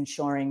space,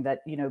 ensuring that,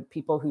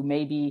 people who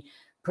may be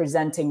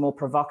presenting more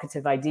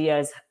provocative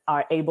ideas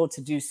are able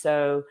to do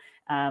so,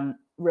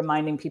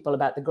 reminding people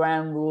about the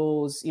ground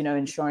rules,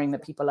 ensuring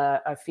that people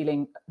are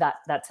feeling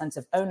that sense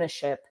of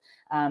ownership.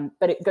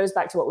 But it goes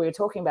back to what we were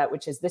talking about,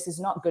 which is this is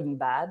not good and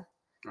bad.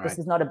 Right. This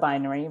is not a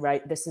binary,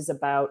 right? This is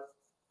about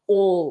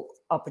all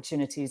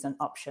opportunities and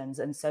options.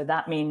 And so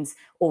that means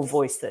all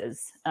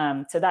voices.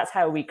 So that's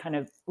how we kind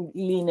of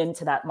lean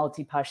into that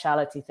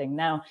multi-partiality thing.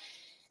 Now,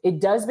 it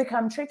does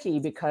become tricky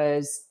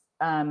because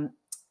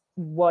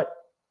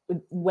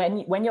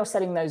when you're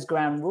setting those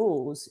ground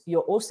rules,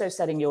 you're also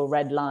setting your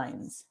red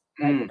lines,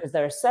 right? Because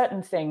there are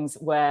certain things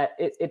where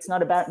it's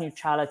not about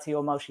neutrality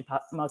or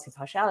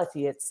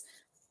multi-partiality. It's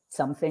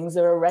some things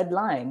are a red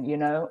line,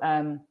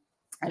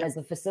 and as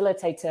a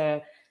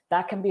facilitator,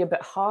 that can be a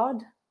bit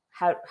hard.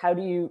 How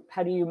do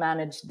you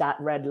manage that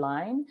red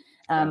line?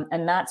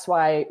 And that's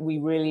why we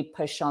really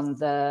push on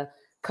the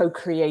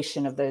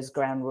co-creation of those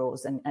ground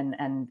rules and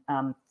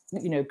kind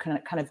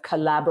of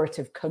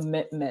collaborative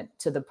commitment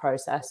to the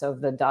process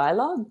of the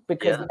dialogue,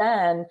 because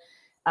then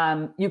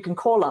you can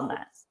call on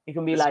that. You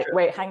can be that's like, true.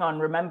 Wait, hang on,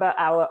 remember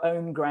our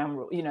own ground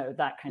rule,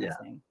 that kind of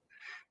thing.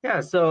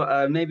 Yeah,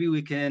 so maybe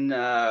we can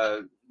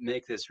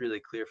make this really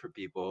clear for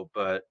people,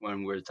 but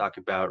when we're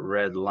talking about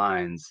red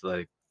lines,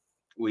 like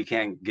we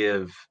can't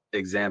give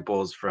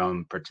examples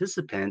from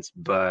participants,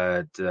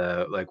 but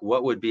like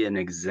what would be an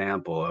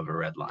example of a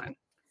red line?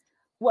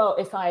 Well,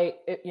 if I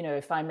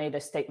made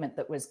a statement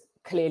that was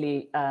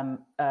clearly kind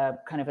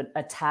of an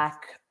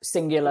attack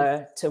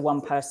singular to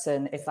one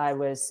person, if I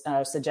was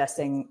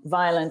suggesting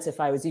violence, if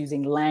I was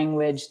using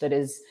language that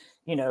is,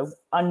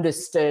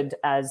 understood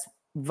as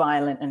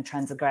violent and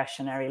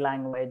transgressionary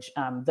language,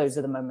 those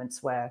are the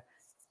moments where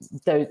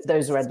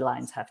those red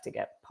lines have to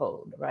get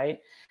pulled, right?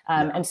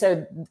 And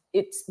so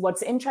it's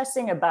what's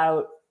interesting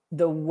about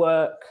the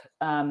work,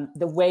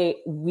 the way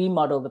we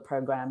model the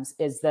programs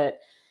is that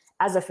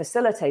as a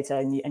facilitator,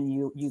 and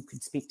you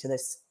could speak to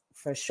this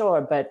for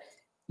sure, but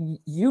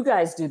you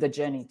guys do the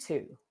journey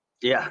too.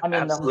 Yeah, I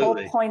mean, absolutely. The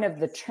whole point of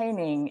the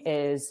training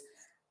is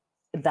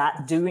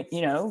that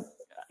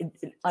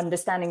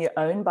understanding your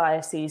own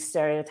biases,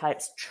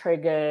 stereotypes,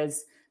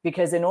 triggers,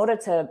 because in order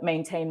to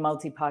maintain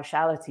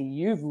multi-partiality,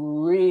 you've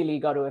really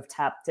got to have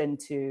tapped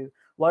into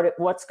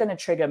what's going to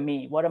trigger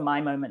me. What are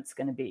my moments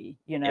going to be,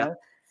 Yeah.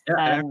 Yeah, and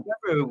I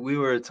remember we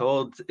were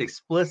told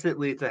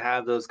explicitly to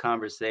have those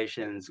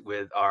conversations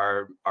with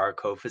our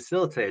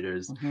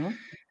co-facilitators. Mm-hmm.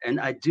 And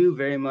I do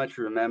very much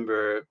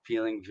remember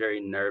feeling very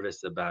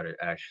nervous about it,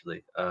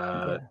 actually,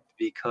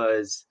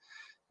 because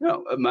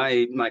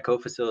my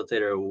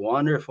co-facilitator, a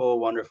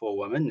wonderful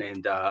woman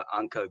named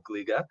Anka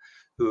Gliga,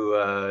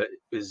 who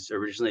is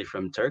originally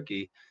from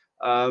Turkey.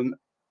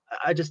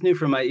 I just knew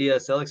from my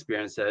ESL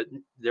experience that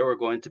there were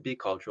going to be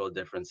cultural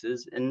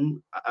differences, and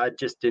I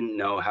just didn't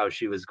know how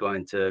she was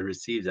going to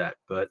receive that.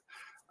 But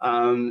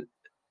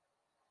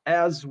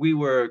as we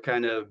were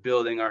kind of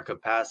building our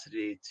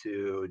capacity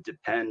to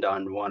depend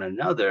on one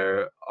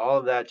another, all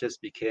of that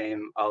just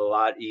became a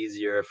lot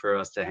easier for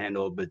us to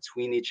handle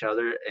between each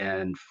other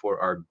and for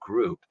our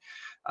group.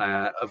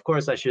 Of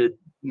course, I should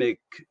make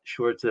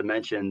sure to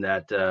mention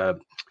that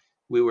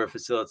we were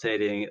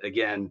facilitating,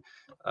 again,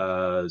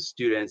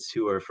 students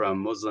who are from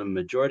Muslim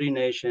majority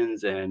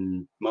nations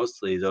and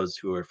mostly those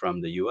who are from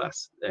the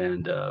US.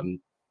 And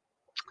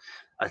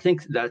I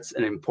think that's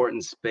an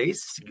important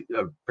space,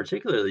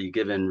 particularly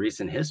given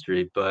recent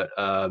history. But,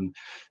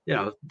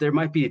 there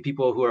might be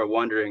people who are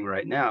wondering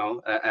right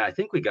now, and I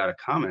think we got a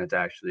comment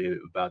actually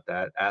about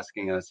that,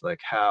 asking us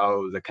like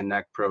how the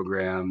Connect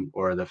program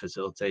or the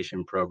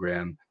facilitation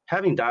program,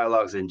 having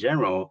dialogues in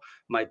general,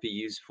 might be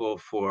useful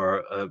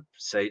for,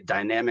 say,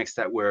 dynamics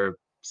that we're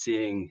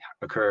seeing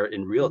occur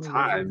in real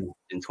time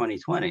in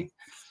 2020.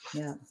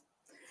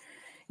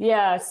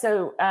 Yeah.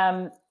 So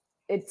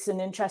it's an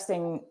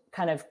interesting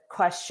kind of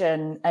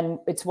question, and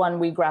it's one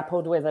we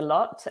grappled with a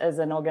lot as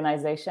an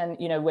organization.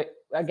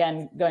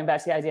 Again, going back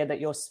to the idea that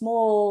you're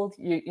small,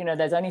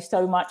 there's only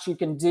so much you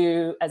can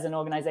do as an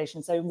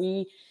organization. So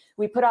we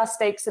put our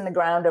stakes in the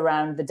ground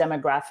around the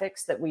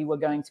demographics that we were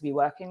going to be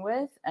working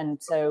with.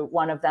 And so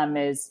one of them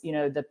is,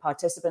 the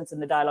participants in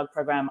the dialogue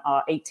program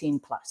are 18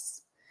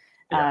 plus.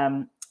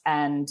 Yeah.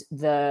 And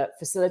the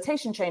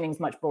facilitation training is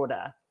much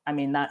broader. I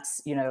mean,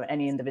 that's,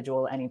 any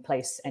individual, any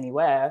place,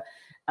 anywhere.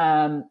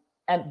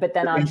 But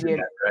then with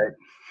internet, right?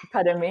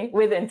 Pardon me,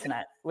 with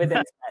internet,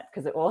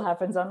 because it all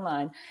happens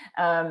online.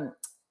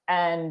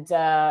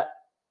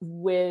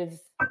 with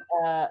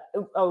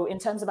in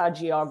terms of our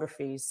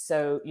geographies,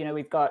 so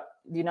we've got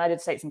the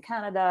United States and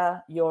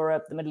Canada,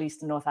 Europe, the Middle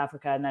East and North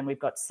Africa, and then we've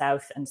got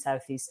South and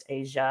Southeast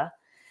Asia.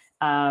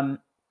 And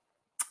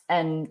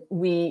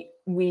we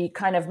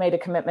kind of made a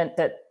commitment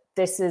that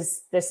this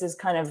is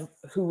kind of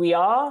who we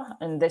are,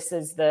 and these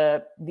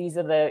are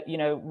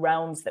the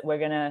realms that we're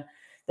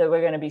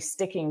gonna be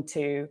sticking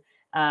to.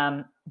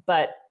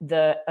 But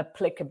the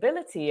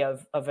applicability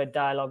of a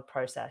dialogue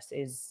process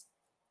is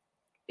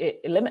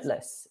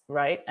limitless,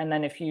 right? And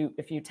then if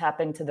you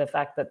tap into the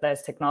fact that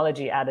there's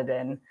technology added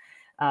in,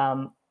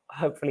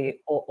 hopefully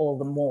all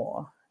the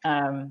more.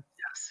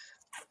 Yes.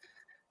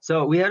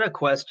 So we had a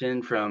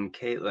question from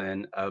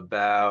Caitlin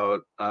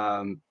about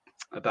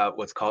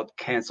what's called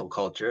cancel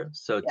culture.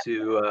 So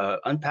to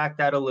unpack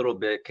that a little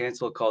bit,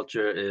 cancel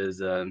culture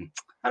is I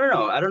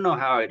don't know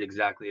how I'd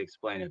exactly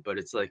explain it, but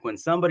it's like when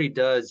somebody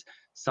does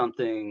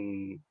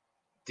something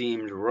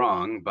deemed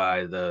wrong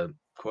by the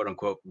quote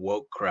unquote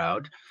woke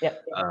crowd,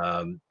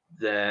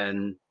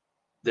 then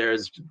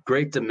there's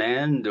great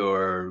demand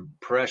or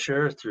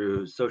pressure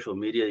through social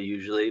media,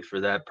 usually for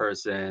that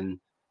person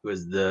who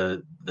is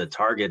the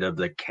target of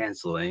the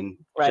canceling,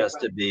 just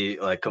to be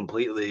like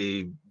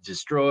completely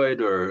destroyed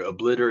or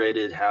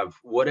obliterated, have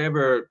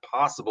whatever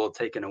possible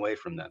taken away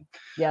from them.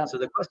 Yeah. So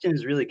the question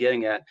is really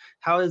getting at,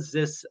 how is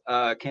this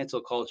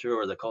cancel culture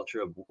or the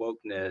culture of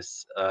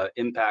wokeness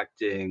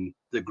impacting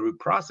the group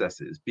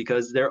processes?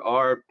 Because there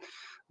are,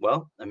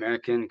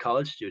 American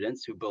college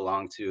students who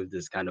belong to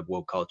this kind of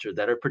woke culture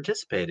that are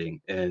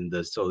participating in the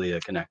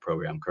Solia Connect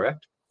program,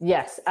 correct?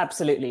 Yes,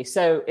 absolutely.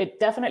 So it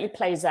definitely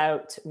plays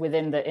out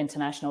within the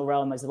international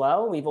realm as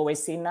well. We've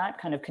always seen that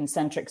kind of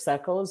concentric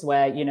circles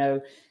where,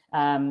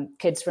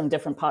 kids from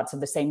different parts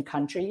of the same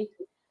country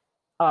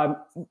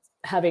are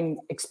having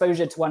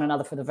exposure to one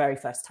another for the very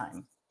first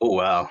time. Oh,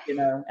 wow.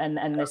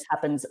 And this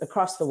happens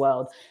across the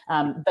world.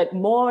 But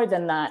more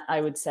than that,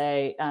 I would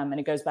say, and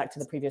it goes back to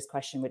the previous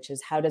question, which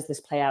is how does this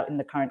play out in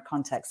the current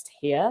context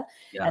here?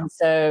 Yeah. And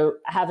so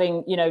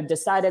having,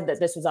 decided that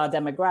this was our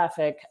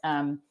demographic,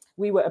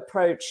 we were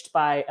approached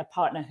by a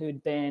partner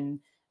who'd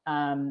been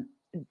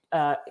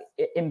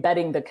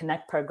embedding the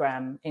Connect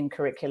program in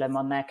curriculum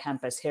on their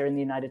campus here in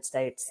the United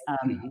States,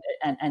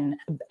 and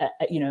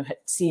had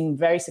seen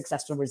very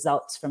successful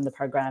results from the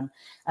program,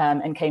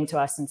 and came to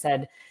us and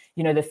said,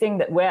 the thing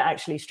that we're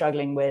actually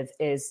struggling with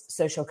is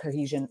social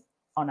cohesion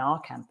on our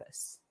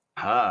campus.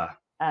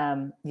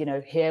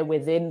 Here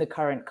within the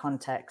current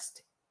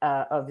context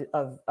of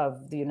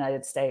the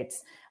United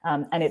States,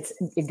 and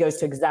it goes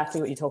to exactly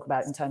what you talk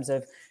about in terms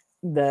of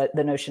the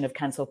notion of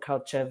cancel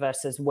culture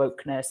versus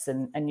wokeness,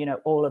 and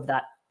all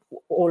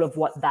of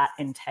what that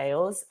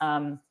entails.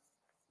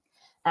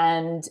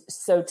 And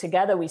so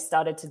together we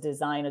started to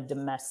design a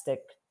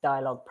domestic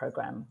dialogue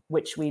program,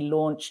 which we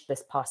launched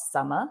this past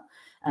summer.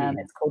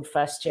 It's called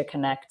First Year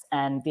Connect.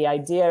 And the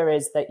idea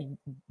is that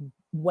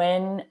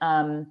when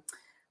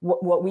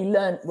what we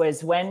learned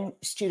was when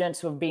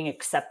students were being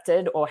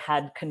accepted or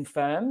had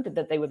confirmed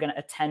that they were going to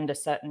attend a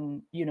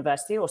certain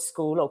university or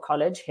school or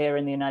college here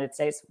in the United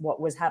States,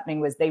 what was happening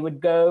was they would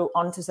go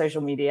onto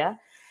social media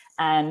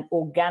and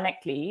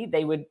organically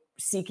they would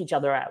seek each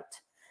other out.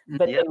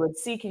 But they would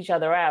seek each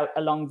other out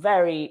along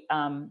very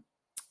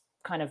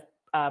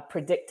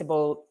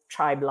predictable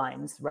tribe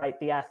lines, right?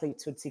 The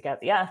athletes would seek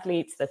out the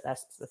athletes, the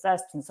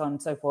thests, and so on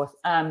and so forth.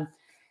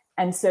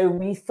 And so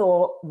we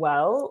thought,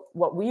 well,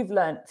 what we've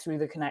learned through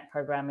the Connect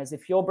program is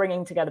if you're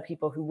bringing together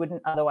people who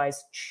wouldn't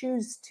otherwise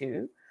choose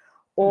to,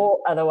 or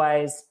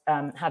otherwise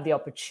have the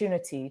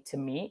opportunity to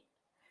meet,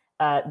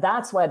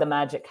 that's where the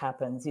magic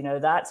happens.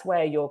 That's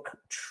where you're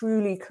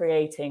truly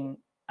creating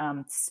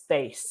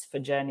space for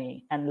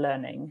journey and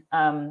learning.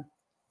 And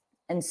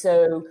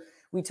so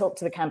we talked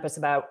to the campus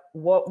about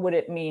what would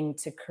it mean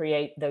to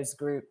create those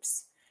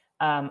groups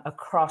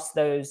across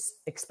those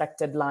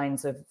expected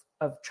lines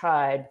of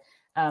tribe,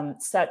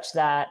 such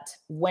that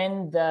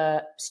when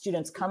the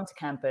students come to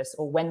campus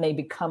or when they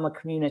become a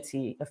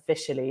community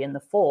officially in the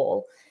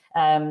fall,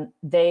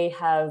 they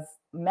have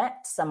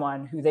met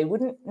someone who they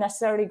wouldn't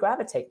necessarily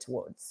gravitate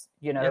towards,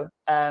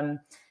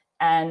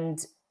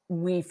 and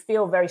we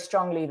feel very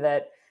strongly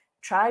that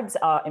tribes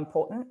are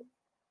important,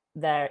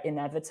 they're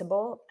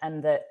inevitable,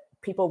 and that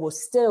people will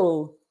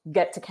still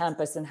get to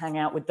campus and hang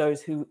out with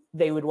those who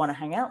they would want to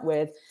hang out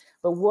with.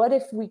 But what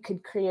if we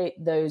could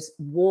create those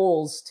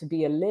walls to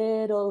be a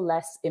little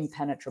less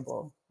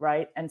impenetrable,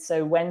 right? And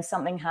so when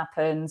something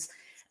happens,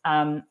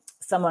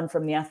 someone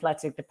from the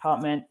athletic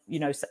department,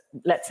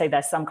 let's say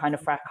there's some kind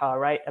of fracas,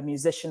 right? A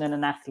musician and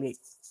an athlete,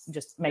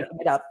 just making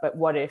it up. But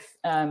what if,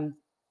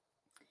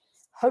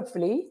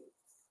 hopefully,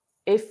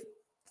 if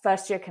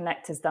First Year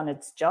Connect has done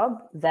its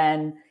job,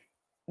 then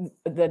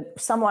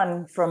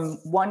someone from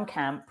one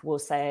camp will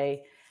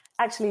say,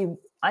 actually,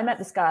 I met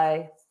this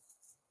guy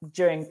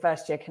during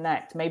First Year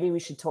Connect. Maybe we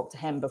should talk to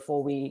him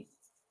before we,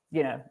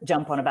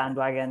 jump on a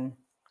bandwagon,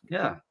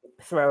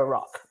 throw a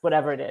rock,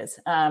 whatever it is.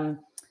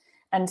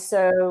 And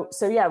so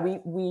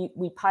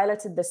we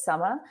piloted this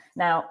summer.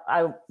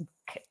 Now,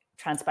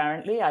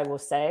 transparently, I will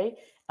say,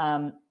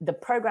 The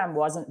program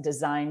wasn't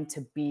designed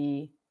to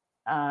be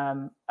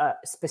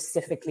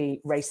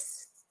specifically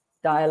race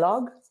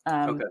dialogue,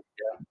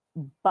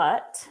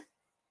 but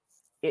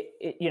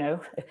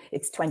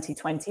it's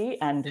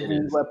 2020, and we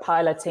were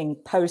piloting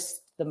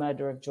post the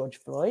murder of George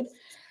Floyd,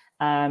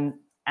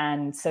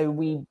 and so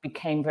we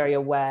became very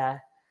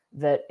aware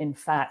that, in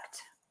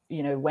fact,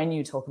 when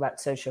you talk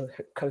about social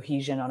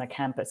cohesion on a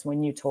campus,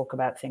 when you talk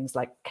about things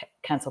like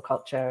cancel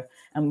culture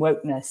and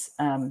wokeness,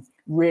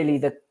 really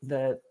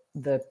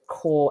the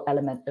core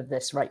element of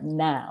this right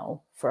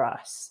now for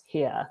us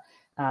here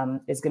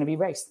is going to be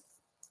race.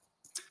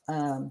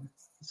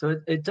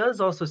 So it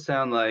does also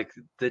sound like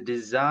the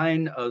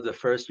design of the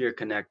First Year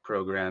Connect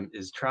program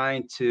is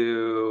trying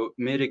to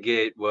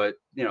mitigate what,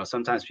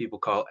 sometimes people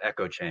call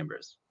echo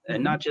chambers.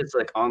 And not just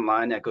like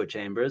online echo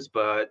chambers,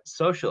 but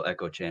social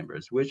echo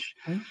chambers, which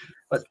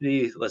let's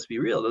be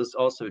real, those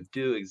also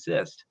do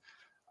exist.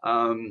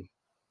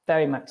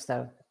 Very much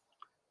so.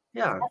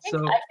 Yeah.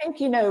 I think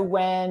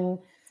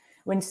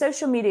when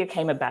social media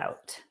came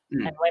about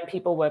and when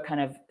people were kind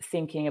of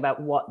thinking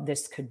about what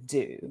this could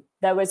do,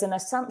 there was an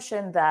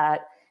assumption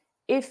that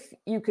if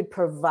you could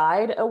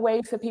provide a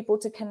way for people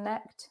to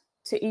connect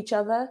to each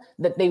other,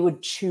 that they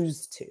would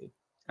choose to.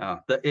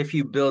 The if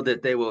you build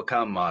it, they will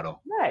come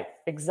model. Right,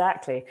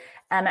 exactly.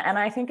 And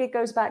I think it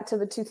goes back to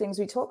the two things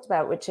we talked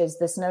about, which is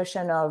this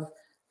notion of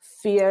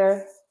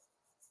fear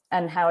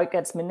and how it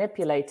gets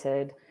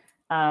manipulated.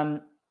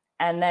 And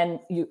then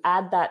you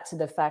add that to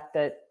the fact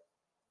that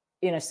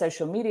in a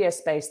social media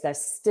space,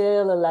 there's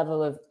still a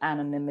level of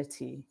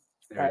anonymity.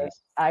 Right?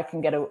 I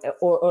can get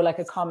or like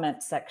a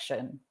comment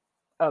section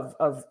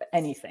of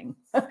anything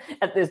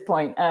at this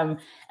point. And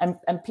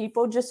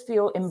people just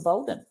emboldened.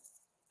 emboldened.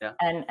 Yeah.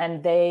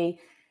 And they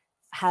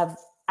have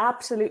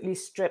absolutely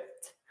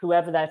stripped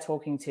whoever they're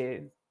talking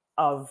to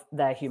of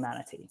their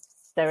humanity.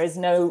 There's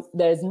no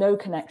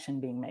connection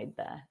being made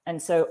there. And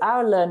so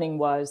our learning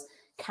was,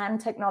 can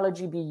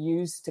technology be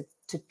used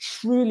to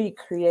truly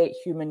create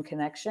human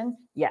connection?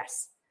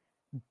 Yes.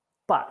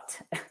 But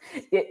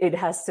it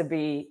has to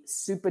be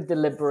super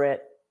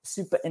deliberate,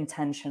 super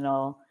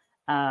intentional.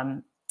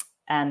 And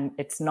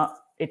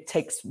it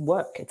takes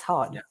work. It's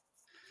hard. Yeah.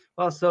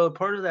 Well, so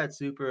part of that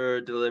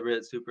super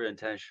deliberate, super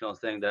intentional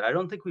thing that I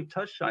don't think we've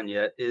touched on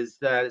yet is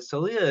that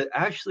Soliya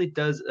actually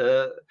does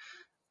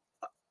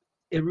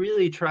it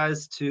really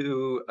tries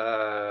to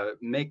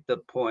make the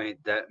point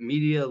that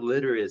media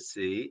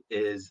literacy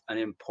is an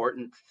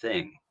important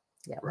thing,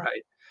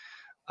 right?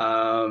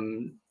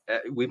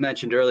 We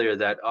mentioned earlier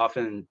that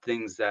often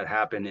things that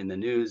happen in the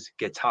news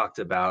get talked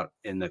about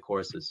in the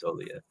course of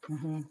Soliya.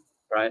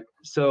 Right.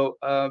 So,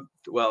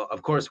 well,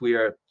 of course, we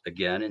are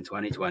again in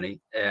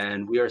 2020,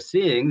 and we are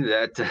seeing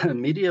that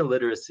media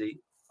literacy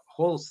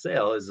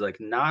wholesale is like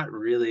not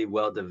really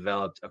well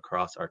developed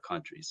across our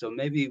country. So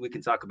maybe we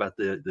can talk about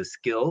the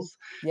skills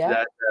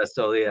that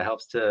Soliya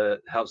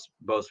helps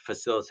both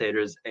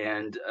facilitators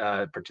and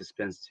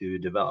participants to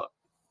develop.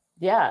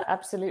 Yeah,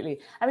 absolutely.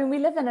 I mean, we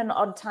live in an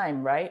odd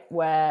time, right?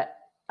 Where,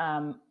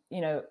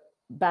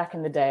 back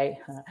in the day,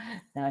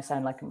 now I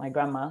sound like my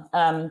grandma.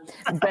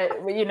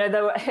 But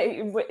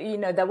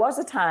there was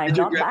a time. Did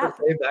your grandma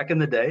say back in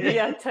the day?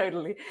 Yeah,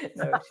 totally.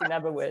 No, she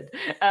never would.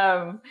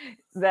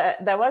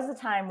 There was a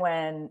time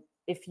when,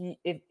 if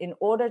in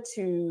order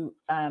to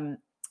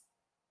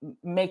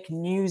make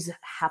news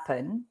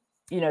happen,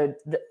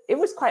 it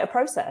was quite a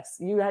process.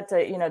 You had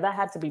to, that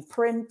had to be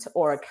print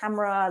or a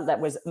camera that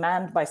was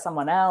manned by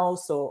someone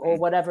else or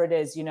whatever it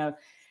is,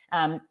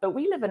 But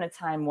we live in a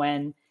time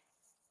when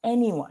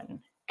anyone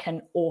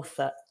can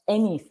author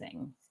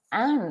anything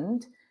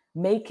and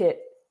make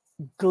it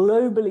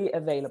globally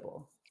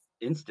available.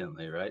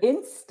 Instantly, right?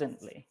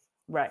 Instantly,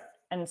 right.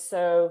 And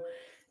so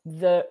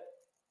the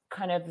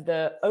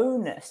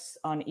onus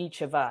on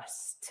each of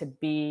us to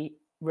be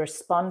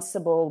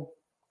responsible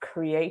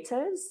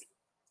creators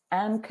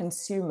and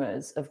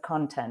consumers of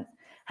content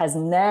has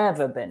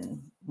never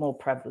been more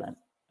prevalent,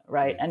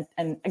 right?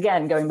 And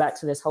again, going back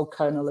to this whole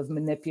kernel of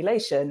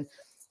manipulation,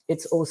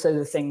 it's also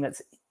the thing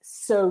that's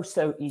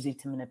so easy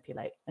to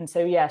manipulate. And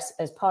so, yes,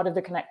 as part of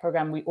the Connect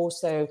program, we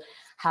also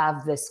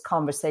have this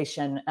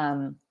conversation.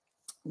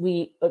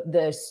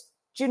 The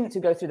students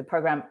who go through the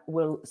program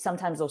will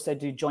sometimes also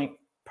do joint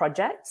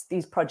projects.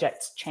 These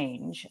projects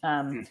change,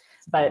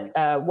 but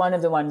one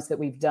of the ones that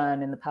we've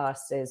done in the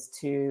past is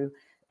to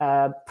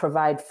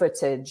provide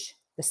footage,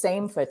 the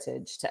same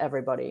footage to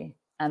everybody,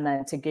 and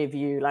then to give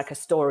you like a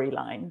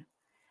storyline,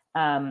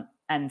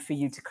 and for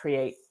you to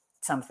create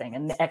something.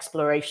 And the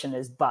exploration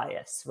is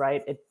bias,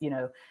 right?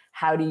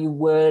 How do you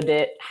word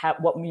it?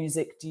 What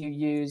music do you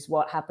use?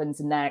 What happens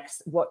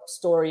next? What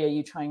story are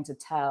you trying to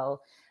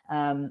tell?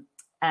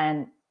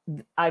 And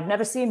I've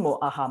never seen more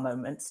aha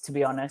moments, to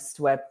be honest,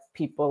 where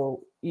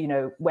people,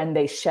 when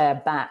they share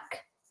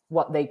back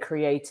what they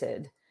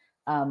created,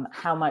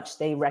 how much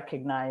they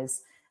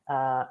recognize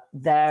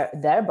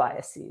their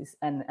biases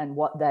and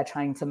what they're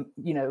trying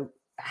to,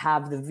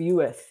 have the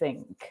viewer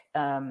think.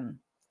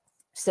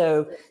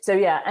 So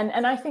yeah,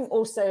 and I think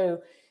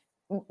also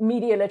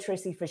media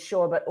literacy for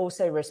sure, but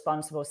also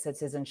responsible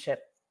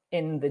citizenship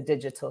in the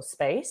digital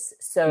space.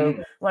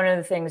 So one of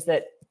the things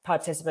that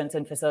participants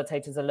and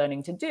facilitators are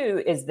learning to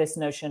do is this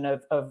notion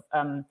of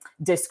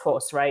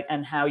discourse, right?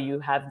 And how you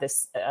have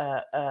this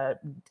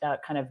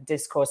kind of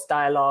discourse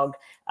dialogue,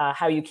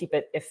 how you keep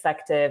it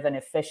effective and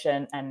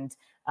efficient and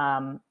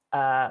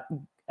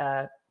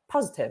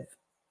positive.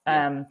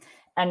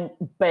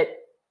 But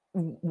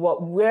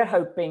what we're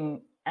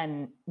hoping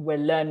and we're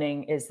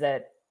learning is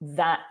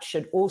that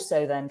should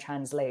also then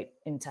translate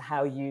into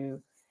how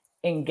you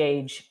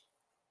engage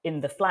in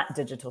the flat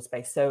digital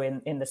space. So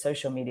in the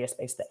social media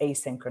space, the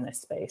asynchronous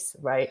space,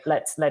 right?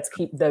 Let's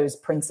keep those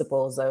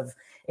principles of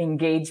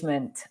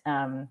engagement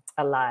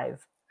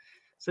alive.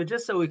 So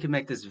just so we can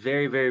make this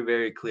very, very,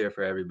 very clear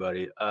for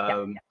everybody.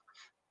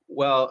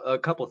 Well, a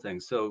couple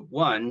things. So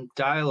one,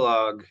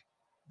 dialogue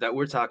that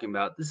we're talking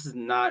about, this is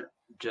not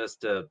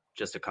just a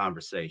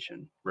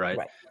conversation, right?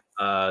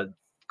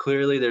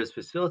 Clearly there's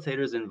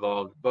facilitators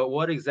involved, but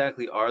what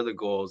exactly are the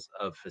goals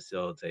of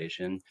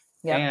facilitation?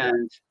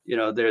 And,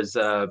 there's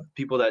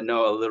people that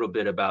know a little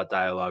bit about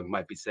dialogue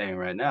might be saying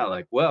right now,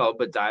 like, well,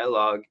 but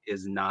dialogue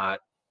is not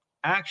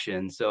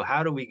action. So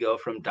how do we go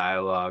from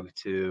dialogue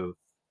to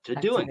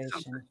doing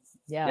something?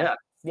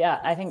 Yeah,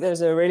 I think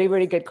those are really,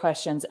 really good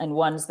questions and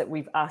ones that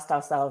we've asked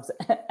ourselves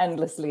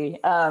endlessly.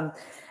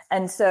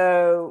 And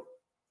so,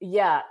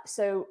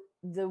 so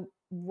the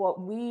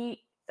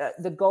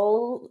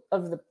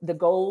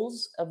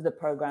goals of the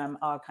program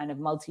are kind of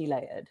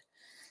multi-layered.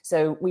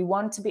 So we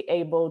want to be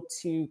able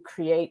to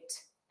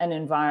create an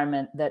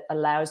environment that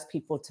allows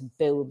people to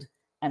build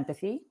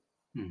empathy,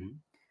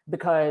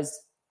 because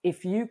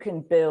if you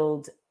can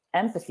build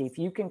empathy, if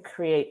you can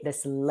create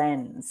this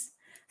lens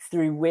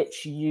through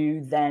which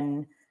you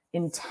then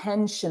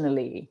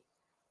intentionally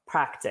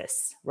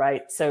practice,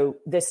 right? So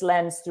this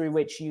lens through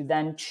which you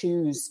then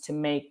choose to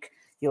make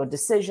your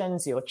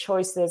decisions, your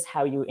choices,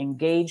 how you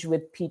engage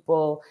with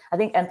people. I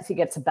think empathy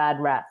gets a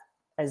bad rap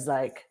as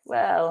like,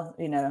 well,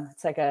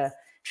 it's like a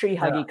tree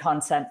huggy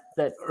concept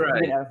that,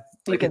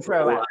 you can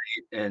throw out.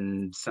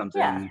 And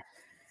something.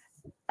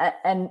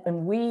 And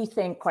we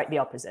think quite the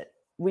opposite.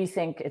 We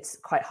think it's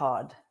quite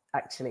hard,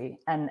 actually.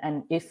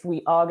 And if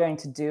we are going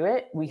to do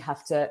it, we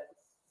have to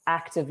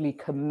actively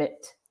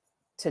commit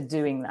to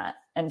doing that.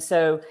 And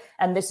so,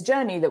 and this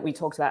journey that we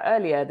talked about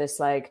earlier, this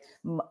like,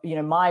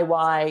 my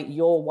why,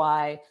 your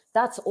why,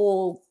 that's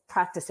all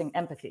practicing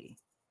empathy,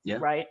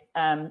 right?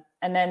 And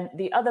then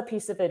the other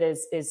piece of it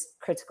is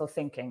critical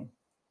thinking.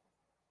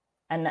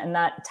 And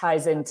that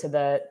ties into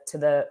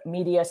the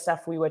media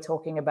stuff we were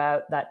talking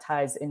about. That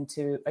ties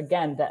into,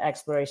 again, the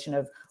exploration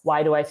of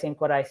why do I think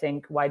what I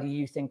think? Why do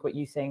you think what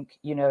you think?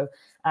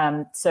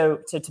 So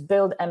to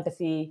build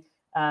empathy,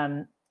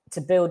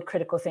 to build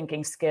critical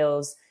thinking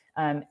skills,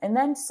 and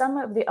then some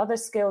of the other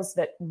skills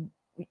that,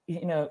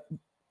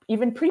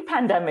 even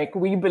pre-pandemic,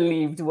 we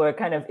believed were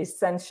kind of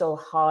essential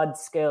hard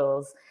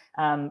skills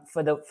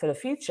for the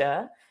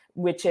future,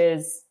 which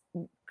is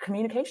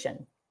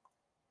communication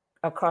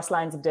across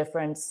lines of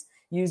difference,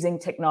 using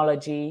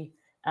technology,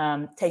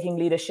 taking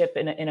leadership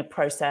in a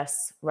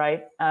process,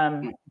 right?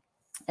 And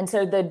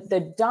so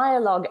the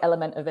dialogue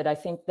element of it, I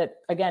think that,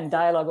 again,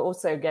 dialogue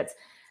also gets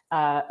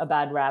a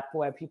bad rap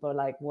where people are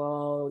like,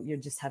 well, you're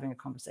just having a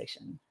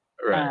conversation.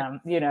 Right.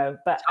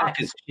 But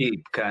talk is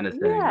cheap kind of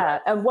thing. Yeah.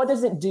 And what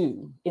does it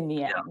do in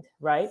the end?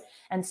 Right.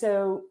 And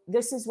so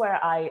this is where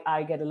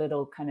I get a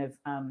little kind of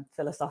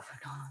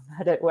philosophical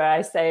about it, where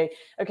I say,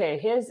 okay,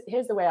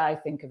 here's the way I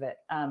think of it.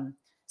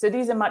 So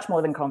these are much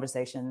more than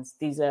conversations.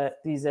 These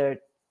are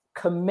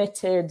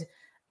committed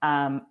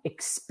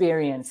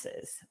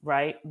experiences,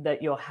 right,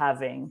 that you're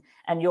having.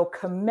 And your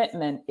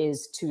commitment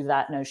is to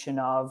that notion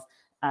of,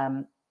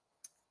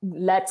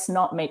 let's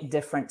not make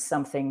difference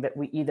something that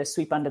we either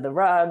sweep under the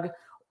rug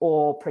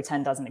or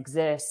pretend doesn't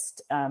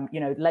exist.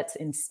 Let's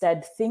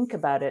instead think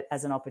about it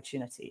as an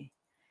opportunity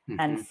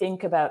and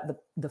think about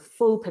the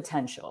full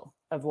potential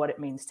of what it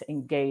means to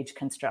engage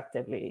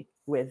constructively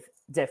with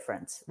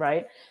difference,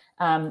 right?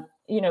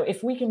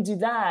 If we can do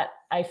that,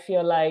 I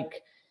feel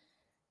like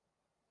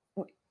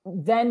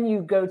then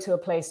you go to a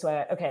place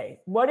where, okay,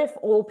 what if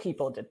all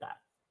people did that?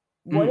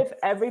 What if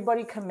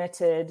everybody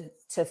committed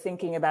to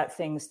thinking about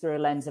things through a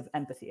lens of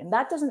empathy? And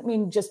that doesn't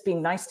mean just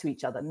being nice to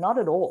each other, not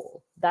at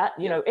all. That,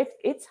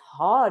 it's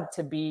hard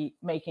to be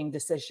making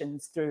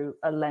decisions through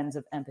a lens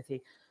of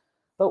empathy.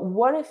 But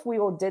what if we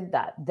all did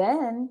that?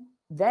 Then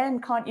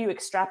can't you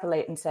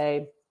extrapolate and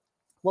say,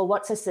 well,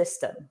 what's a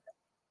system?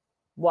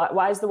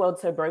 Why is the world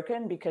so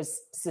broken?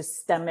 Because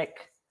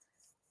systemic,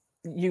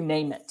 you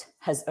name it,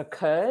 has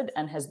occurred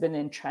and has been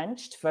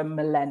entrenched for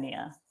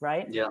millennia,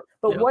 right? Yeah.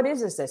 But what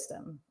is a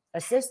system? A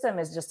system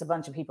is just a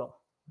bunch of people.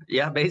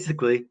 Yeah,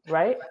 basically.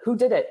 Right? Who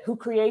did it? Who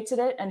created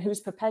it? And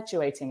who's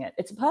perpetuating it?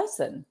 It's a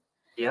person.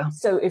 Yeah.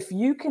 So if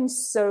you can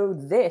sow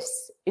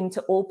this into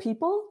all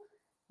people,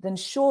 then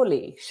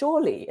surely,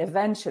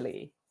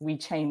 eventually, we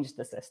change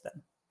the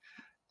system.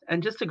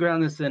 And just to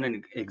ground this in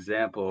an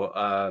example,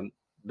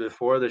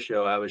 before the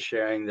show, I was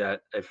sharing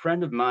that a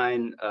friend of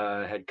mine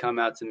had come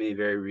out to me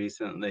very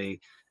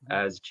recently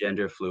as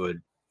gender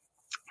fluid.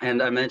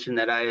 And I mentioned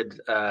that I'd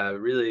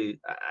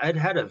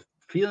had a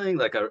feeling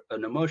like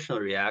an emotional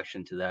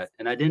reaction to that.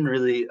 And I didn't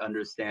really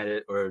understand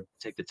it or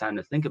take the time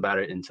to think about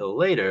it until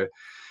later.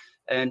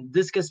 And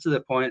this gets to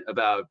the point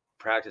about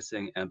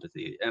practicing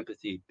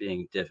empathy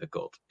being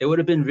difficult. It would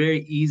have been very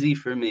easy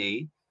for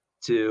me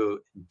to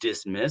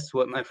dismiss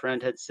what my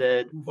friend had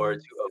said or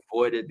to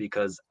avoid it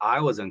because I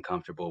was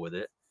uncomfortable with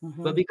it.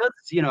 But because,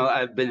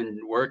 I've been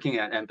working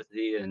at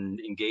empathy and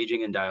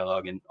engaging in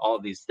dialogue and all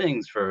of these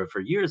things for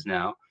years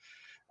now,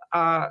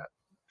 I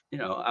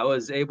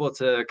was able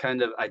to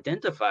kind of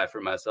identify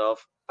for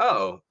myself,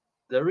 oh,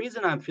 the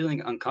reason I'm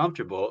feeling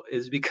uncomfortable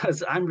is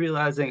because I'm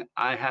realizing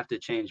I have to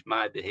change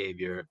my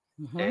behavior.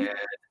 And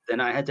then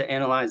I had to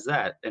analyze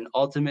that. And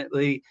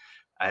ultimately,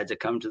 I had to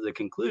come to the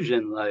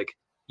conclusion like,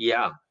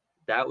 yeah,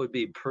 that would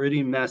be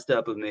pretty messed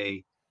up of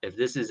me if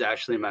this is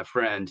actually my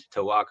friend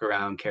to walk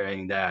around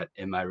carrying that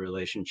in my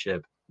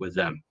relationship with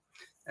them.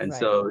 And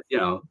so,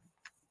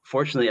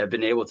 fortunately, I've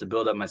been able to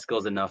build up my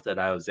skills enough that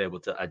I was able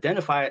to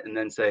identify it and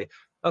then say,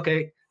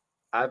 okay,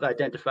 I've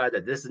identified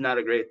that this is not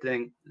a great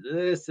thing.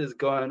 This is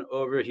going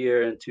over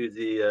here into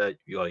the,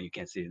 you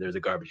can't see, there's a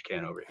garbage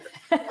can over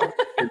here.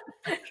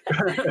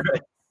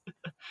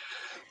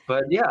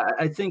 But yeah,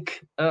 I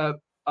think there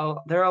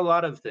are a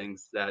lot of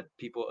things that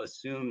people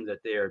assume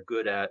that they are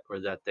good at or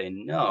that they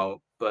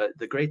know. But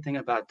the great thing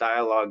about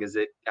dialogue is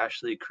it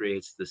actually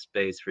creates the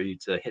space for you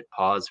to hit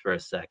pause for a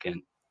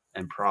second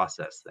and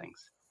process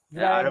things.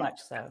 Very much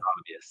so.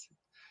 Obvious.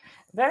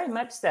 Very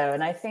much so.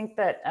 And I think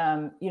that,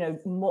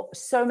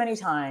 so many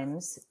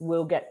times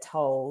we'll get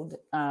told,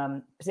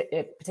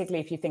 particularly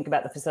if you think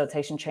about the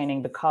facilitation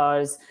training,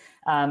 because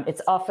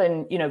it's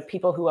often,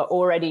 people who are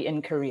already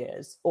in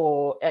careers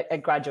or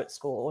at graduate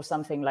school or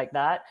something like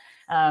that.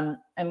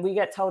 And we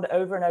get told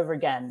over and over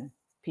again,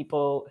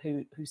 people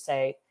who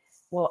say,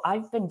 well,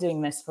 I've been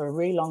doing this for a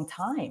really long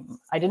time.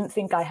 I didn't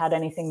think I had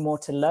anything more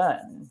to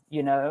learn,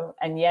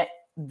 and yet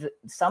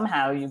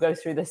somehow you go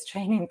through this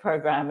training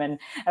program and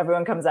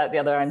everyone comes out the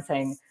other end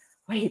saying,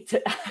 wait,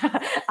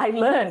 I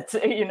learned,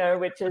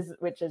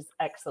 which is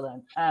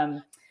excellent.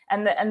 And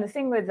the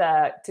thing with,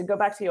 to go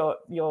back to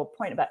your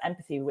point about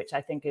empathy, which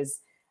I think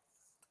is,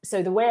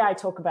 so the way I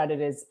talk about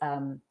it is,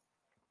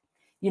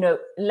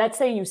 let's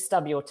say you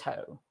stub your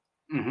toe.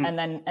 And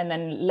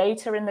then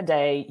later in the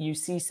day, you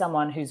see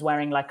someone who's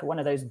wearing like one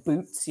of those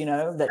boots,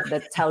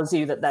 that tells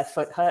you that their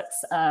foot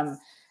hurts.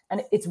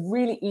 And it's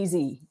really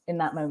easy in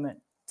that moment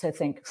to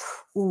think,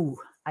 ooh,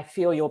 I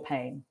feel your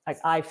pain. Like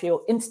I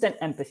feel instant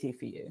empathy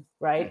for you,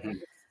 right?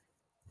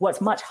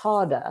 What's much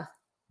harder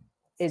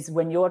is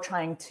when you're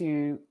trying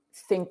to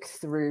think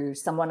through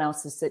someone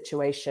else's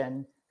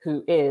situation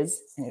who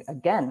is,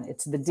 again,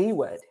 it's the D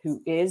word,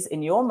 who is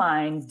in your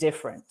mind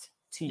different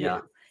to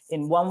you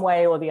in one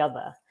way or the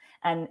other.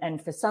 And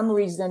for some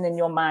reason in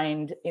your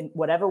mind, in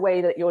whatever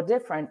way that you're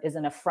different is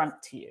an affront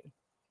to you.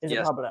 Is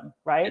a problem,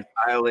 right? It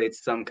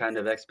violates some kind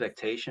of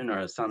expectation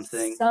or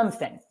something.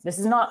 This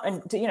is not,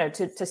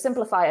 to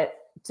simplify it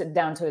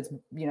down to its,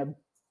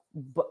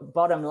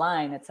 bottom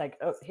line. It's like,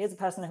 oh, here's a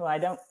person who I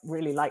don't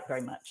really like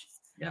very much.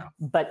 Yeah.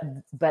 But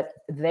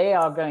they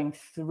are going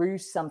through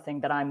something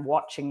that I'm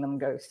watching them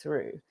go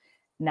through.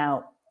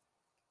 Now,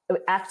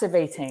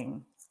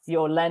 activating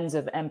your lens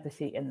of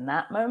empathy in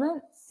that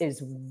moment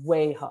is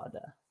way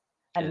harder.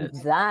 And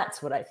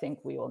that's what I think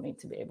we all need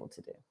to be able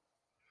to do.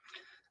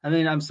 I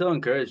mean, I'm so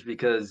encouraged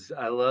because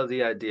I love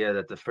the idea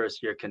that the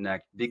First Year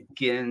Connect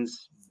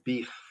begins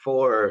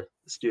before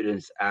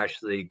students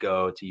actually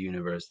go to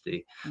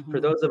university. For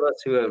those of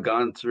us who have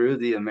gone through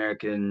the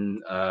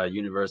American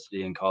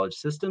university and college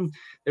system,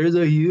 there's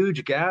a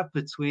huge gap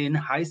between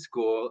high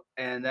school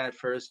and that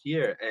first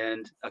year.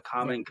 And a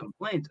common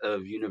complaint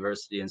of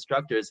university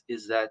instructors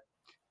is that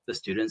the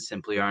students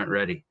simply aren't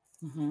ready.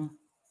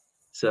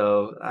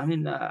 So, I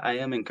mean, I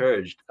am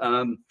encouraged.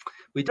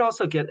 We did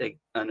also get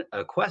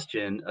a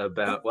question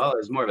about, well, it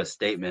was more of a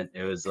statement.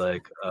 It was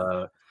like,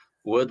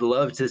 would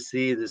love to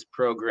see this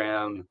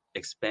program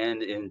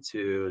expand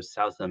into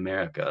South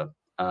America.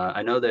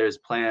 I know there's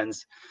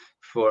plans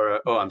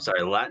for,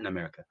 Latin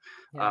America.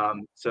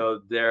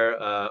 So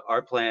there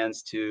are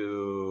plans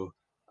to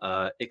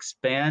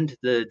expand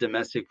the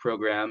domestic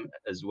program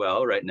as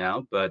well right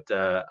now, but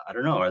I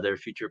don't know, are there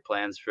future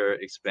plans for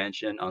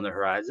expansion on the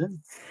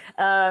horizon?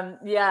 So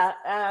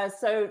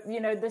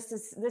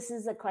this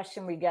is a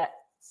question we get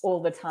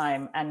all the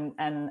time, and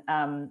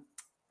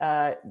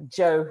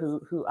Joe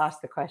who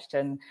asked the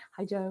question,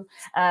 hi Joe,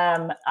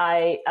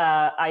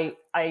 I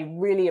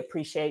really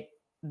appreciate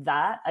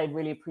that. I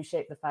really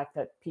appreciate the fact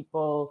that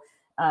people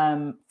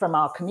from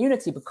our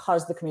community,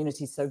 because the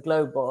community is so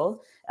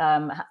global,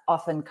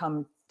 often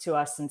come to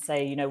us and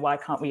say, why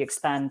can't we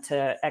expand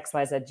to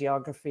XYZ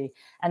geography?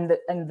 And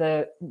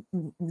the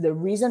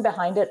reason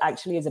behind it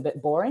actually is a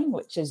bit boring,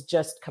 which is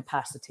just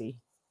capacity.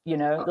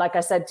 Like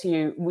I said to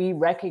you, we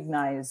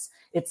recognize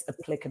its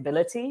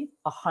applicability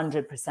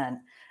 100%.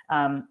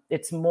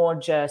 It's more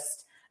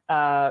just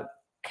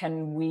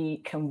can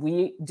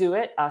we do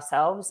it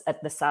ourselves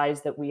at the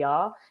size that we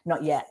are?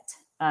 Not yet.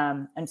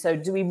 And so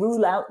do we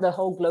rule out the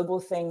whole global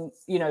thing,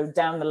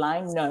 down the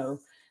line? No.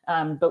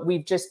 But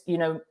we've just,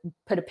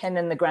 put a pin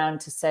in the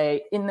ground to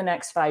say in the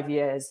next 5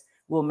 years,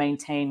 we'll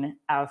maintain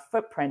our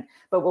footprint.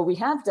 But what we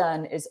have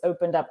done is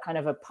opened up kind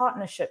of a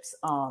partnerships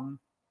arm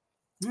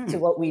to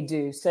what we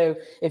do. So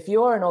if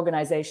you're an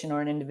organization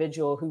or an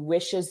individual who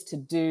wishes to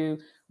do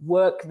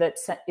work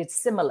it's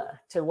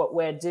similar to what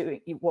we're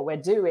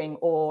doing,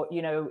 or,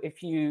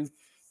 if you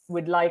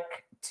would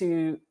like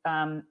to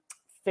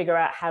figure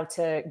out how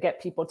to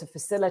get people to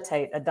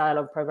facilitate a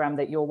dialogue program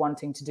that you're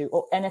wanting to do,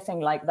 or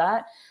anything like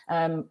that,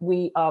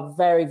 we are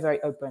very,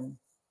 very open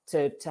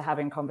to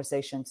having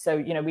conversations. So,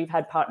 we've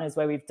had partners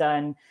where we've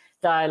done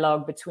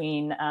dialogue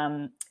between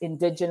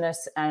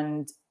Indigenous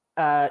and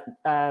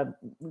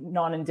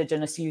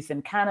non-Indigenous youth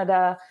in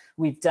Canada.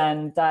 We've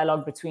done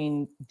dialogue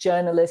between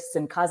journalists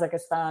in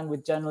Kazakhstan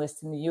with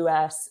journalists in the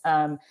US.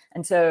 And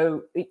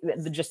so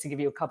just to give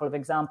you a couple of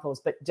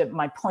examples, but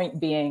my point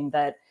being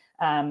that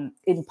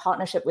in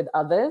partnership with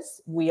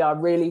others, we are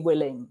really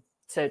willing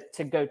to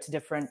go to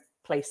different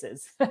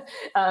places.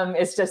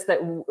 It's just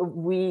that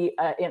we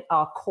in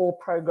our core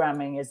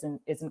programming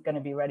isn't going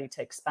to be ready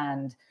to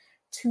expand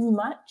too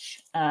much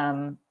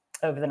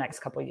over the next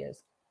couple of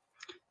years.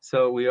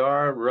 So we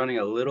are running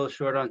a little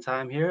short on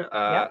time here.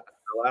 The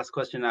last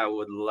question I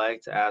would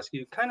like to ask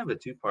you, kind of a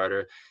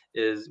two-parter,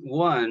 is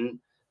one,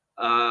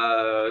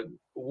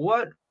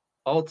 what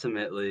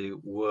ultimately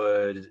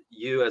would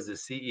you as the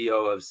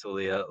CEO of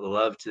Soliya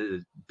love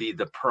to be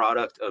the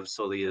product of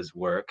Soliya's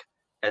work?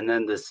 And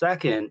then the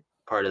second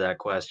part of that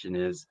question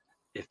is,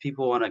 if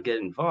people want to get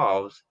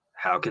involved,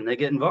 how can they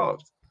get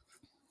involved?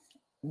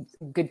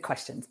 Good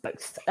questions,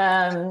 both.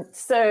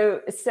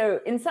 So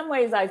in some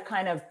ways, I've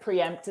kind of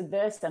preempted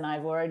this, and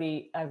I've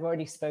already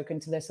spoken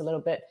to this a little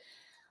bit.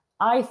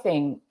 I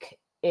think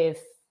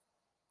if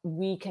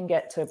we can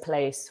get to a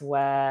place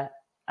where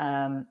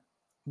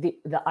the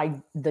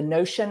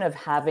notion of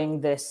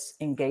having this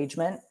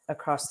engagement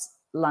across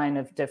line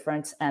of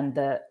difference and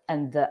the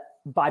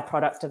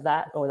byproduct of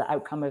that, or the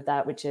outcome of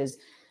that, which is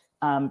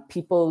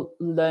people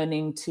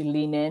learning to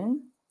lean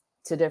in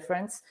to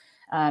difference,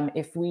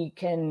 if we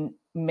can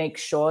make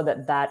sure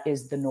that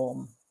is the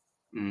norm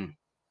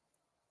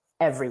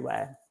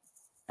everywhere,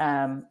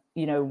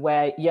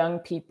 where young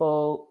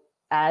people,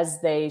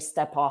 as they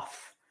step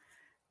off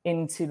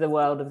into the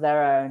world of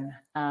their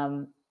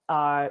own,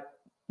 are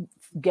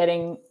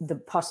getting the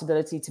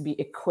possibility to be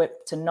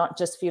equipped to not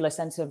just feel a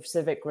sense of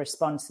civic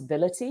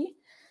responsibility.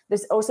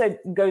 This also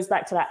goes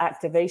back to that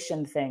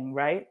activation thing,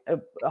 right?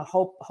 A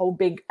whole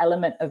big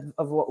element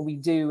of what we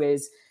do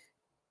is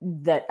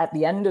that at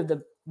the end of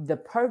the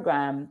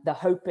program, the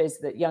hope is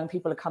that young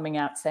people are coming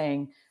out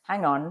saying,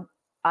 hang on,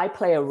 I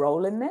play a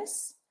role in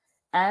this,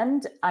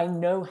 and I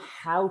know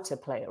how to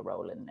play a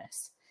role in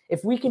this.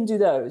 If we can do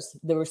those,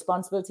 the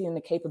responsibility and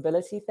the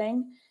capability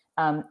thing,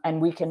 and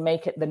we can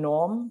make it the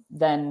norm,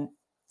 then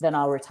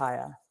I'll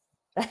retire.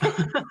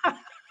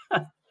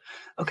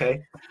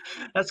 Okay,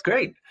 that's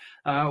great.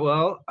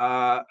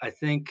 I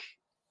think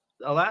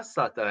the last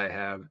thought that I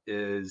have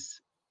is,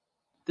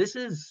 this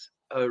is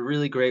a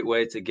really great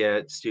way to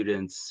get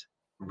students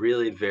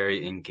really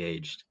very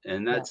engaged.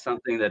 And that's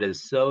something that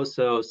is so,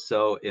 so,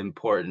 so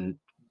important,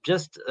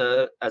 just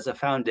as a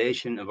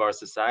foundation of our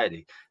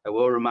society. I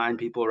will remind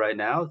people right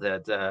now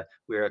that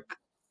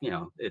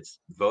it's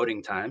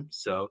voting time.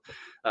 So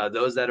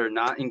those that are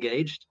not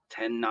engaged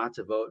tend not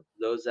to vote.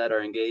 Those that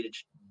are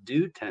engaged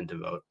do tend to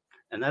vote.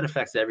 And that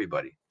affects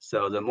everybody.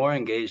 So the more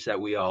engaged that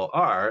we all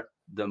are,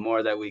 the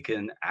more that we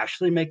can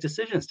actually make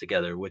decisions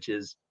together, which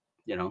is,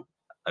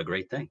 a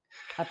great thing.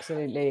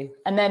 Absolutely.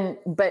 And then,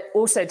 but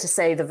also to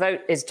say the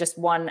vote is just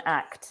one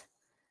act.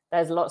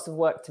 There's lots of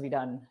work to be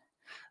done.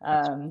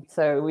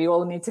 So we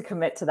all need to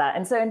commit to that.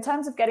 And so in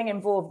terms of getting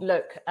involved,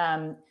 look,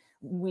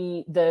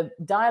 the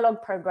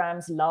dialogue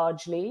programs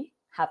largely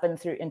happen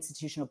through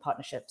institutional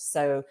partnerships.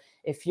 So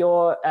if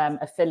you're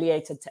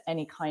affiliated to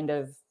any kind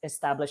of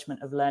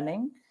establishment of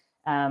learning,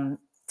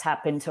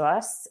 tap into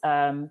us.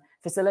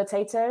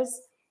 Facilitators,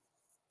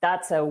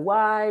 that's a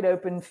wide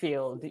open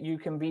field. You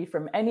can be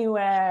from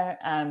anywhere.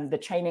 The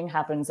training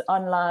happens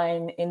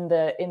online in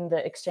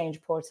the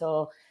Exchange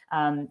portal.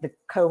 The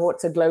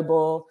cohorts are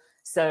global,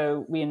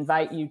 so we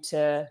invite you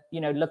to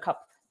look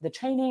up the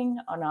training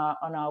on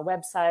our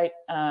website.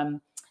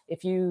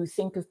 If you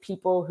think of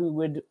people who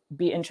would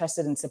be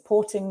interested in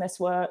supporting this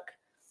work,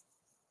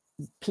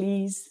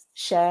 please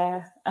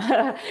share.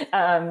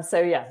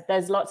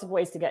 There's lots of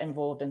ways to get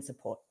involved and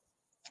support.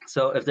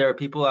 So if there are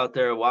people out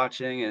there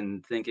watching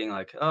and thinking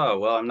like, oh,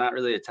 well, I'm not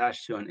really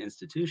attached to an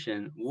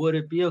institution, would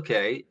it be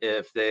okay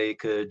if they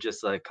could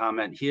just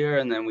comment here,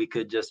 and then we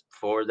could just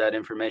forward that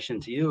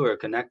information to you or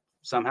connect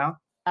somehow?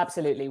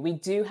 Absolutely. We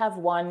do have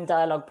one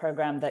dialogue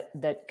program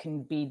that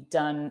can be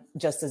done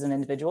just as an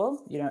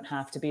individual. You don't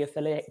have to be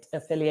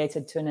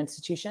affiliated to an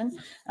institution.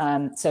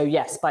 So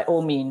yes, by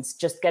all means,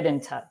 just get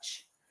in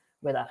touch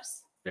with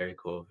us. Very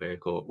cool. Very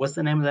cool. What's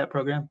the name of that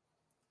program?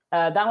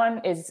 That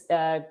one is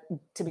to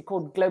be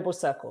called Global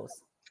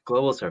Circles.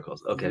 Global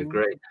Circles. Okay,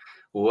 great.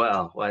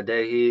 Well,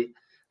 Wadehi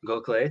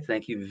Gokhale,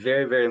 thank you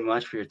very, very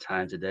much for your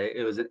time today.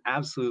 It was an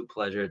absolute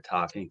pleasure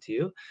talking to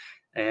you.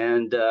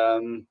 And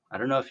I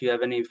don't know if you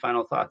have any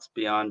final thoughts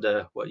beyond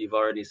what you've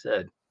already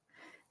said.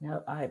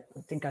 No, I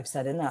think I've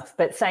said enough.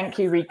 But thank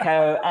you,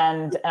 Rico.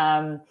 And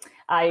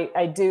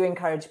I do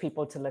encourage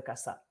people to look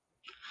us up.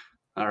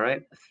 All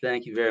right.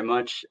 Thank you very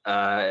much,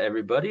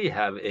 everybody.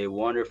 Have a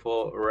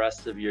wonderful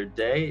rest of your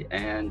day.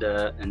 And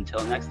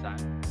until next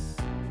time.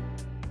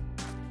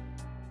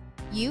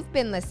 You've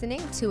been listening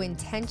to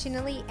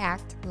Intentionally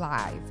Act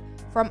Live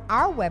from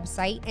our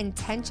website,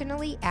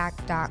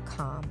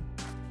 intentionallyact.com.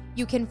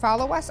 You can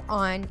follow us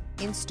on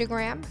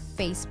Instagram,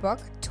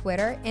 Facebook,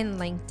 Twitter, and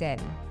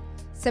LinkedIn.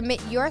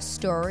 Submit your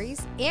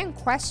stories and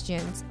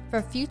questions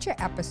for future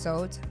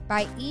episodes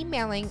by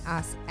emailing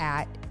us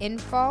at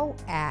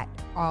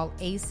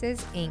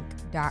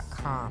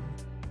info@allacesinc.com.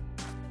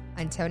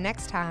 Until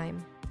next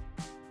time.